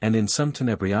Chrysomelidae, and in some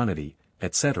Tenebrionidae,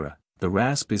 etc., the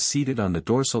rasp is seated on the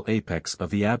dorsal apex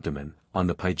of the abdomen, on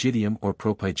the pygidium or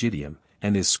propygidium,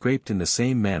 and is scraped in the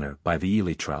same manner by the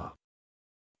elytra.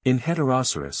 In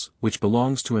Heteroceras, which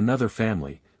belongs to another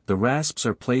family, the rasps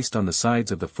are placed on the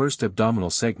sides of the first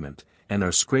abdominal segment, and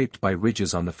are scraped by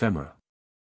ridges on the femora.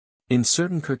 In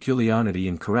certain Curculionidae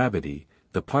and Carabidae,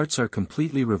 the parts are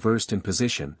completely reversed in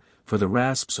position, for the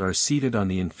rasps are seated on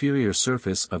the inferior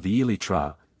surface of the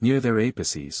elytra, near their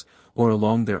apices, or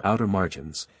along their outer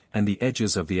margins, and the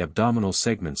edges of the abdominal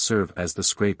segment serve as the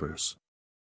scrapers.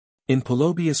 In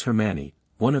Pelobius hermanni,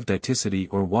 one of Diticidae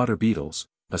or water beetles,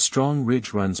 a strong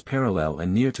ridge runs parallel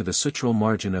and near to the sutural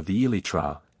margin of the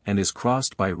elytra, and is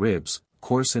crossed by ribs,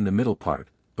 coarse in the middle part,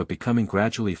 but becoming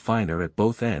gradually finer at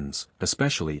both ends,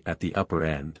 especially at the upper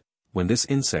end. When this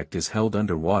insect is held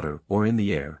under water or in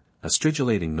the air, a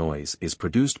stridulating noise is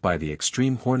produced by the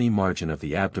extreme horny margin of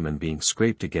the abdomen being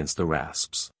scraped against the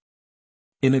rasps.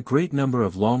 In a great number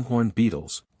of longhorned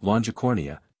beetles,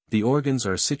 Longicornia, the organs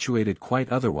are situated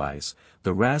quite otherwise,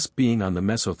 the rasp being on the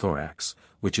mesothorax,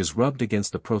 which is rubbed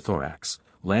against the prothorax.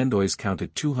 Landois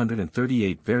counted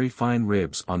 238 very fine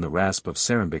ribs on the rasp of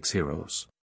Cerambyx heros.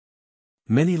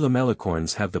 Many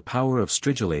lamellicorns have the power of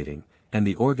stridulating, and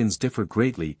the organs differ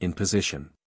greatly in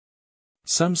position.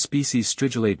 Some species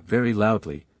stridulate very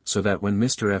loudly, so that when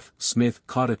Mr. F. Smith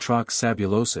caught a Trox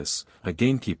sabulosus, a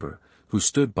gamekeeper, who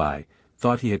stood by,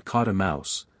 thought he had caught a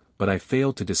mouse, but I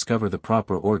failed to discover the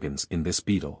proper organs in this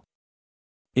beetle.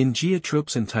 In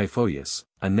Geotrops and Typhoeus,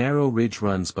 a narrow ridge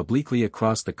runs obliquely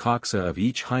across the coxa of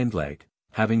each hind leg,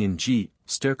 having in G.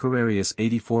 stercorarius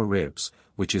 84 ribs,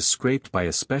 which is scraped by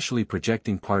a specially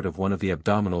projecting part of one of the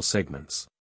abdominal segments.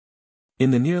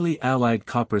 In the nearly allied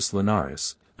Copris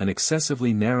linaris, an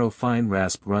excessively narrow fine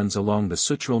rasp runs along the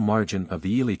sutural margin of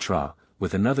the elytra,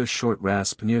 with another short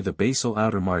rasp near the basal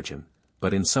outer margin,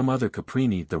 but in some other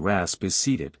Caprini the rasp is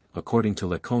seated, according to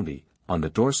Leconte, on the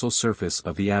dorsal surface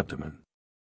of the abdomen.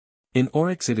 In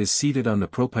Oryx it is seated on the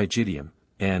propygidium,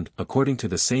 and, according to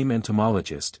the same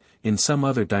entomologist, in some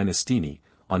other Dynastini,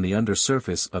 on the under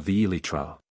surface of the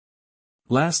elytra.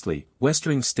 Lastly,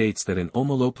 Westring states that in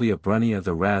Homoloplia brunnea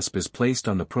the rasp is placed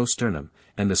on the prosternum,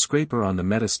 and the scraper on the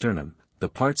metasternum, the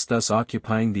parts thus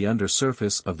occupying the under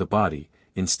surface of the body,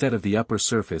 instead of the upper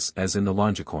surface as in the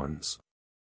Longicorns.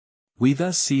 We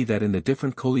thus see that in the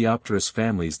different Coleopterous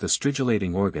families the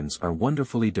stridulating organs are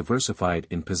wonderfully diversified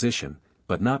in position,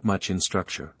 but not much in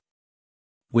structure.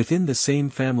 Within the same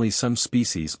family some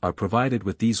species are provided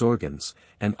with these organs,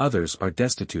 and others are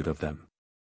destitute of them.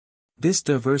 This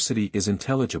diversity is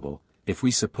intelligible, if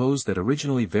we suppose that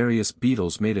originally various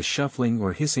beetles made a shuffling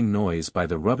or hissing noise by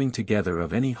the rubbing together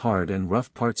of any hard and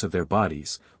rough parts of their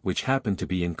bodies, which happened to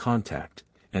be in contact,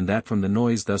 and that from the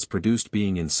noise thus produced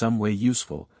being in some way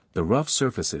useful, the rough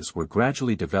surfaces were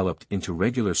gradually developed into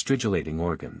regular stridulating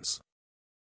organs.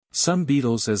 Some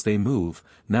beetles as they move,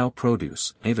 now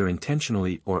produce, either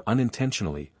intentionally or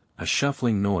unintentionally, a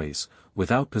shuffling noise,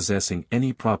 without possessing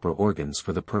any proper organs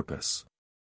for the purpose.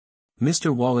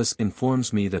 Mr. Wallace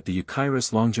informs me that the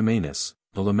Euchirus longimanus,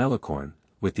 the lamellicorn,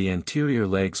 with the anterior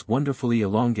legs wonderfully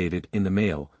elongated in the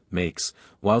male, makes,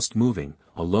 whilst moving,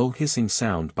 a low hissing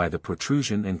sound by the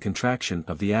protrusion and contraction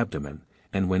of the abdomen,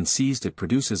 and when seized it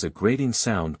produces a grating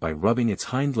sound by rubbing its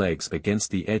hind legs against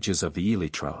the edges of the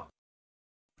elytra.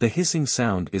 The hissing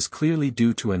sound is clearly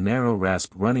due to a narrow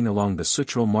rasp running along the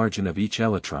sutural margin of each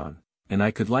elytron, and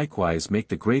I could likewise make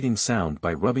the grating sound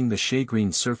by rubbing the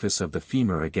shagreen surface of the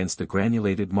femur against the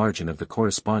granulated margin of the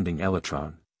corresponding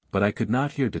elytron, but I could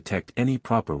not here detect any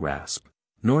proper rasp,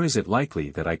 nor is it likely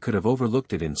that I could have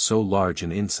overlooked it in so large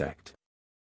an insect.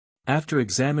 After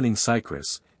examining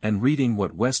Cycrus, and reading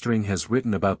what Westering has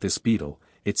written about this beetle,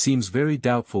 it seems very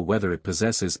doubtful whether it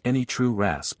possesses any true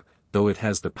rasp, though it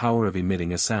has the power of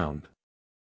emitting a sound.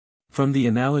 From the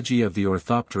analogy of the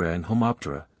Orthoptera and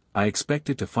Homoptera, I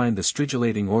expected to find the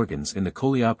stridulating organs in the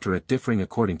Coleoptera differing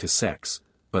according to sex,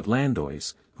 but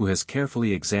Landois, who has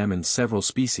carefully examined several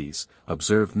species,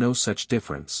 observed no such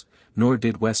difference, nor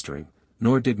did Westering,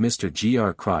 nor did Mr. G.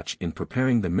 R. Crotch in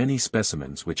preparing the many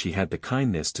specimens which he had the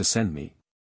kindness to send me.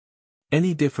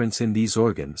 Any difference in these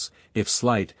organs, if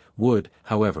slight, would,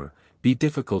 however, be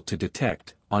difficult to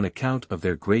detect, on account of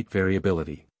their great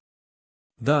variability.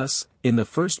 Thus, in the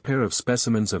first pair of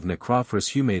specimens of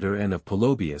Necrophorus humator and of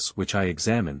Pelobius which I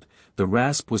examined, the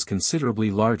rasp was considerably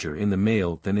larger in the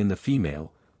male than in the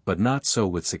female, but not so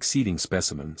with succeeding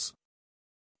specimens.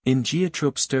 In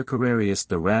Geotrope stercorarius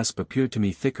the rasp appeared to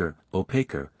me thicker,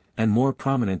 opaquer, and more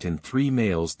prominent in 3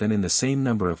 males than in the same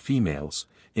number of females.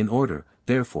 In order,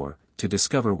 therefore, to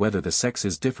discover whether the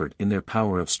sexes differed in their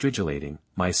power of stridulating,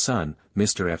 my son,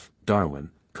 Mr. F. Darwin,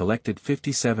 collected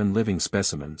 57 living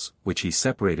specimens, which he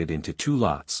separated into 2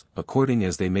 lots, according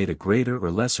as they made a greater or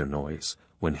lesser noise,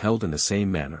 when held in the same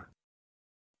manner.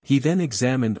 He then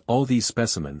examined all these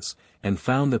specimens, and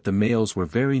found that the males were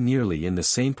very nearly in the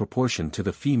same proportion to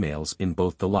the females in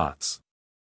both the lots.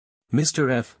 Mr.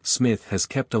 F. Smith has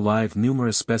kept alive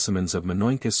numerous specimens of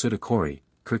Manoinchus pseudocori,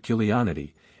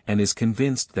 Curculionidae, and is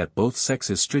convinced that both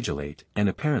sexes stridulate, and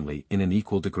apparently in an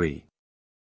equal degree.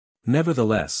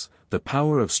 Nevertheless, the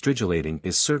power of stridulating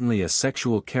is certainly a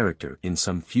sexual character in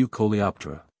some few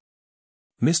Coleoptera.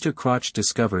 Mr. Crotch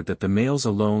discovered that the males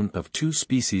alone of 2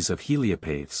 species of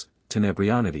Heliopathes,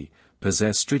 Tenebrionidae,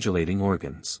 possess stridulating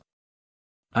organs.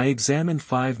 I examined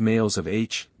 5 males of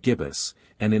H. gibbus,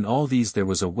 and in all these there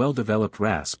was a well-developed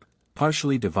rasp,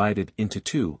 partially divided into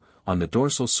 2, on the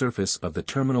dorsal surface of the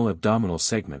terminal abdominal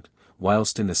segment,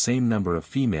 whilst in the same number of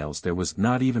females there was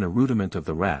not even a rudiment of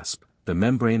the rasp, the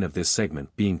membrane of this segment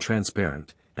being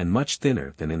transparent, and much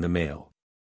thinner than in the male.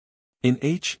 In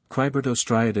H.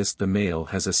 cribertostriatus the male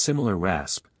has a similar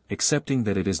rasp, excepting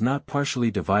that it is not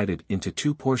partially divided into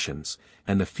 2 portions,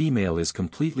 and the female is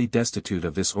completely destitute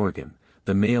of this organ.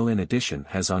 The male in addition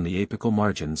has on the apical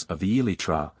margins of the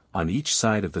elytra, on each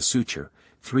side of the suture,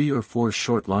 3 or 4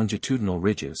 short longitudinal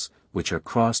ridges, which are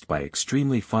crossed by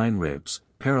extremely fine ribs,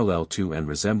 parallel to and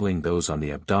resembling those on the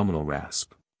abdominal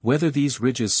rasp. Whether these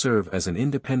ridges serve as an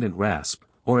independent rasp,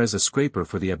 or as a scraper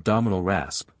for the abdominal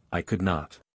rasp, I could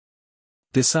not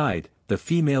decide. The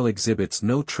female exhibits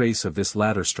no trace of this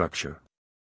latter structure.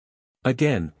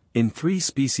 Again, in 3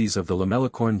 species of the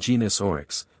lamellicorn genus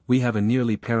Oryx, we have a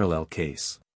nearly parallel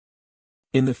case.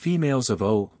 In the females of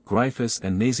O. gryphus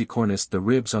and nasicornis the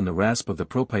ribs on the rasp of the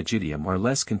propygidium are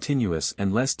less continuous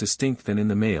and less distinct than in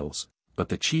the males, but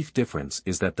the chief difference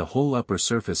is that the whole upper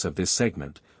surface of this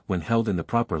segment, when held in the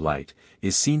proper light,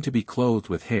 is seen to be clothed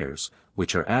with hairs,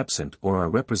 which are absent or are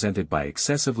represented by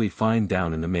excessively fine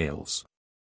down in the males.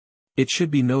 It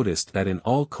should be noticed that in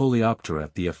all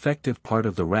Coleoptera the effective part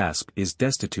of the rasp is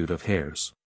destitute of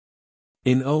hairs.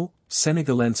 In O.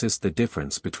 senegalensis the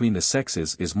difference between the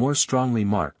sexes is more strongly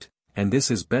marked, and this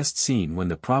is best seen when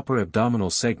the proper abdominal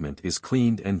segment is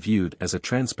cleaned and viewed as a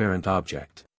transparent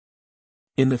object.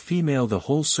 In the female the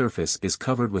whole surface is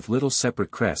covered with little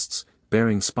separate crests,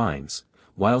 bearing spines,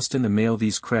 whilst in the male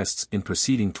these crests in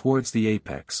proceeding towards the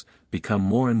apex, become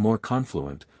more and more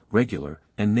confluent, regular,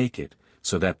 and naked,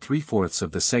 so that 3/4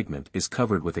 of the segment is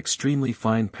covered with extremely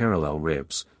fine parallel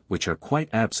ribs, which are quite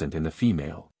absent in the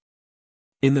female.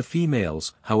 In the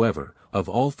females, however, of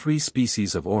all 3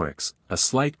 species of Oryx, a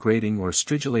slight grating or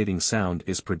stridulating sound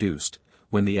is produced,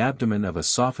 when the abdomen of a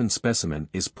softened specimen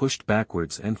is pushed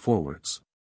backwards and forwards.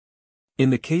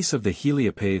 In the case of the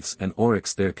Heliopathes and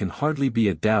Oryx there can hardly be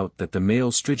a doubt that the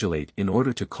males stridulate in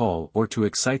order to call or to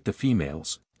excite the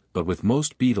females, but with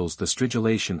most beetles the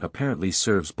stridulation apparently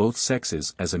serves both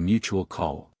sexes as a mutual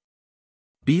call.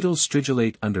 Beetles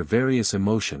stridulate under various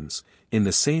emotions, in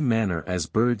the same manner as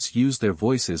birds use their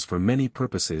voices for many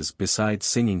purposes besides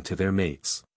singing to their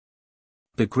mates.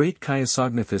 The great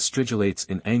Chiasognathus stridulates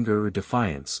in anger or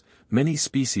defiance. Many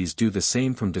species do the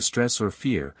same from distress or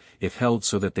fear, if held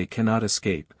so that they cannot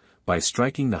escape, by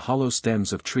striking the hollow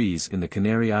stems of trees in the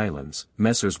Canary Islands.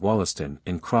 Messrs. Wollaston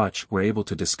and Crotch were able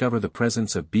to discover the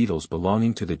presence of beetles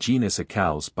belonging to the genus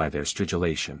Acales by their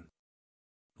stridulation.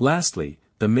 Lastly,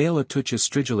 the male Atuchus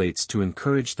stridulates to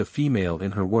encourage the female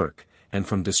in her work, and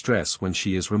from distress when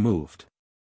she is removed.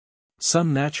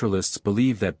 Some naturalists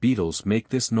believe that beetles make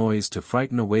this noise to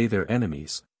frighten away their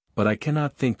enemies, but I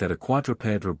cannot think that a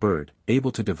quadruped or bird,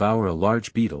 able to devour a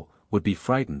large beetle, would be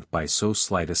frightened by so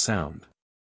slight a sound.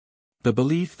 The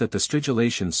belief that the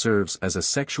stridulation serves as a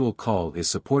sexual call is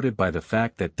supported by the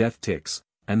fact that death ticks,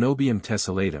 Anobium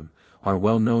tessellatum, are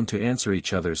well known to answer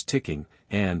each other's ticking,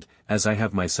 and, as I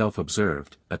have myself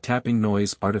observed, a tapping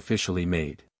noise artificially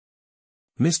made.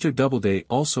 Mr. Doubleday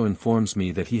also informs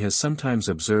me that he has sometimes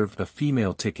observed a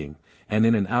female ticking, and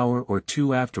in an hour or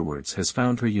two afterwards has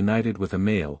found her united with a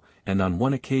male, and on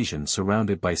one occasion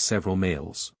surrounded by several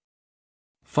males.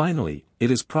 Finally, it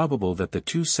is probable that the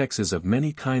two sexes of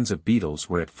many kinds of beetles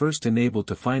were at first enabled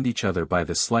to find each other by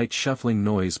the slight shuffling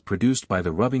noise produced by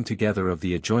the rubbing together of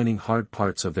the adjoining hard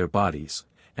parts of their bodies,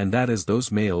 and that as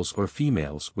those males or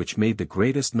females which made the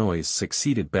greatest noise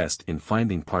succeeded best in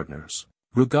finding partners.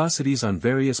 Rugosities on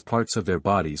various parts of their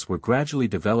bodies were gradually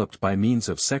developed by means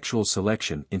of sexual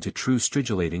selection into true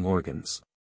stridulating organs.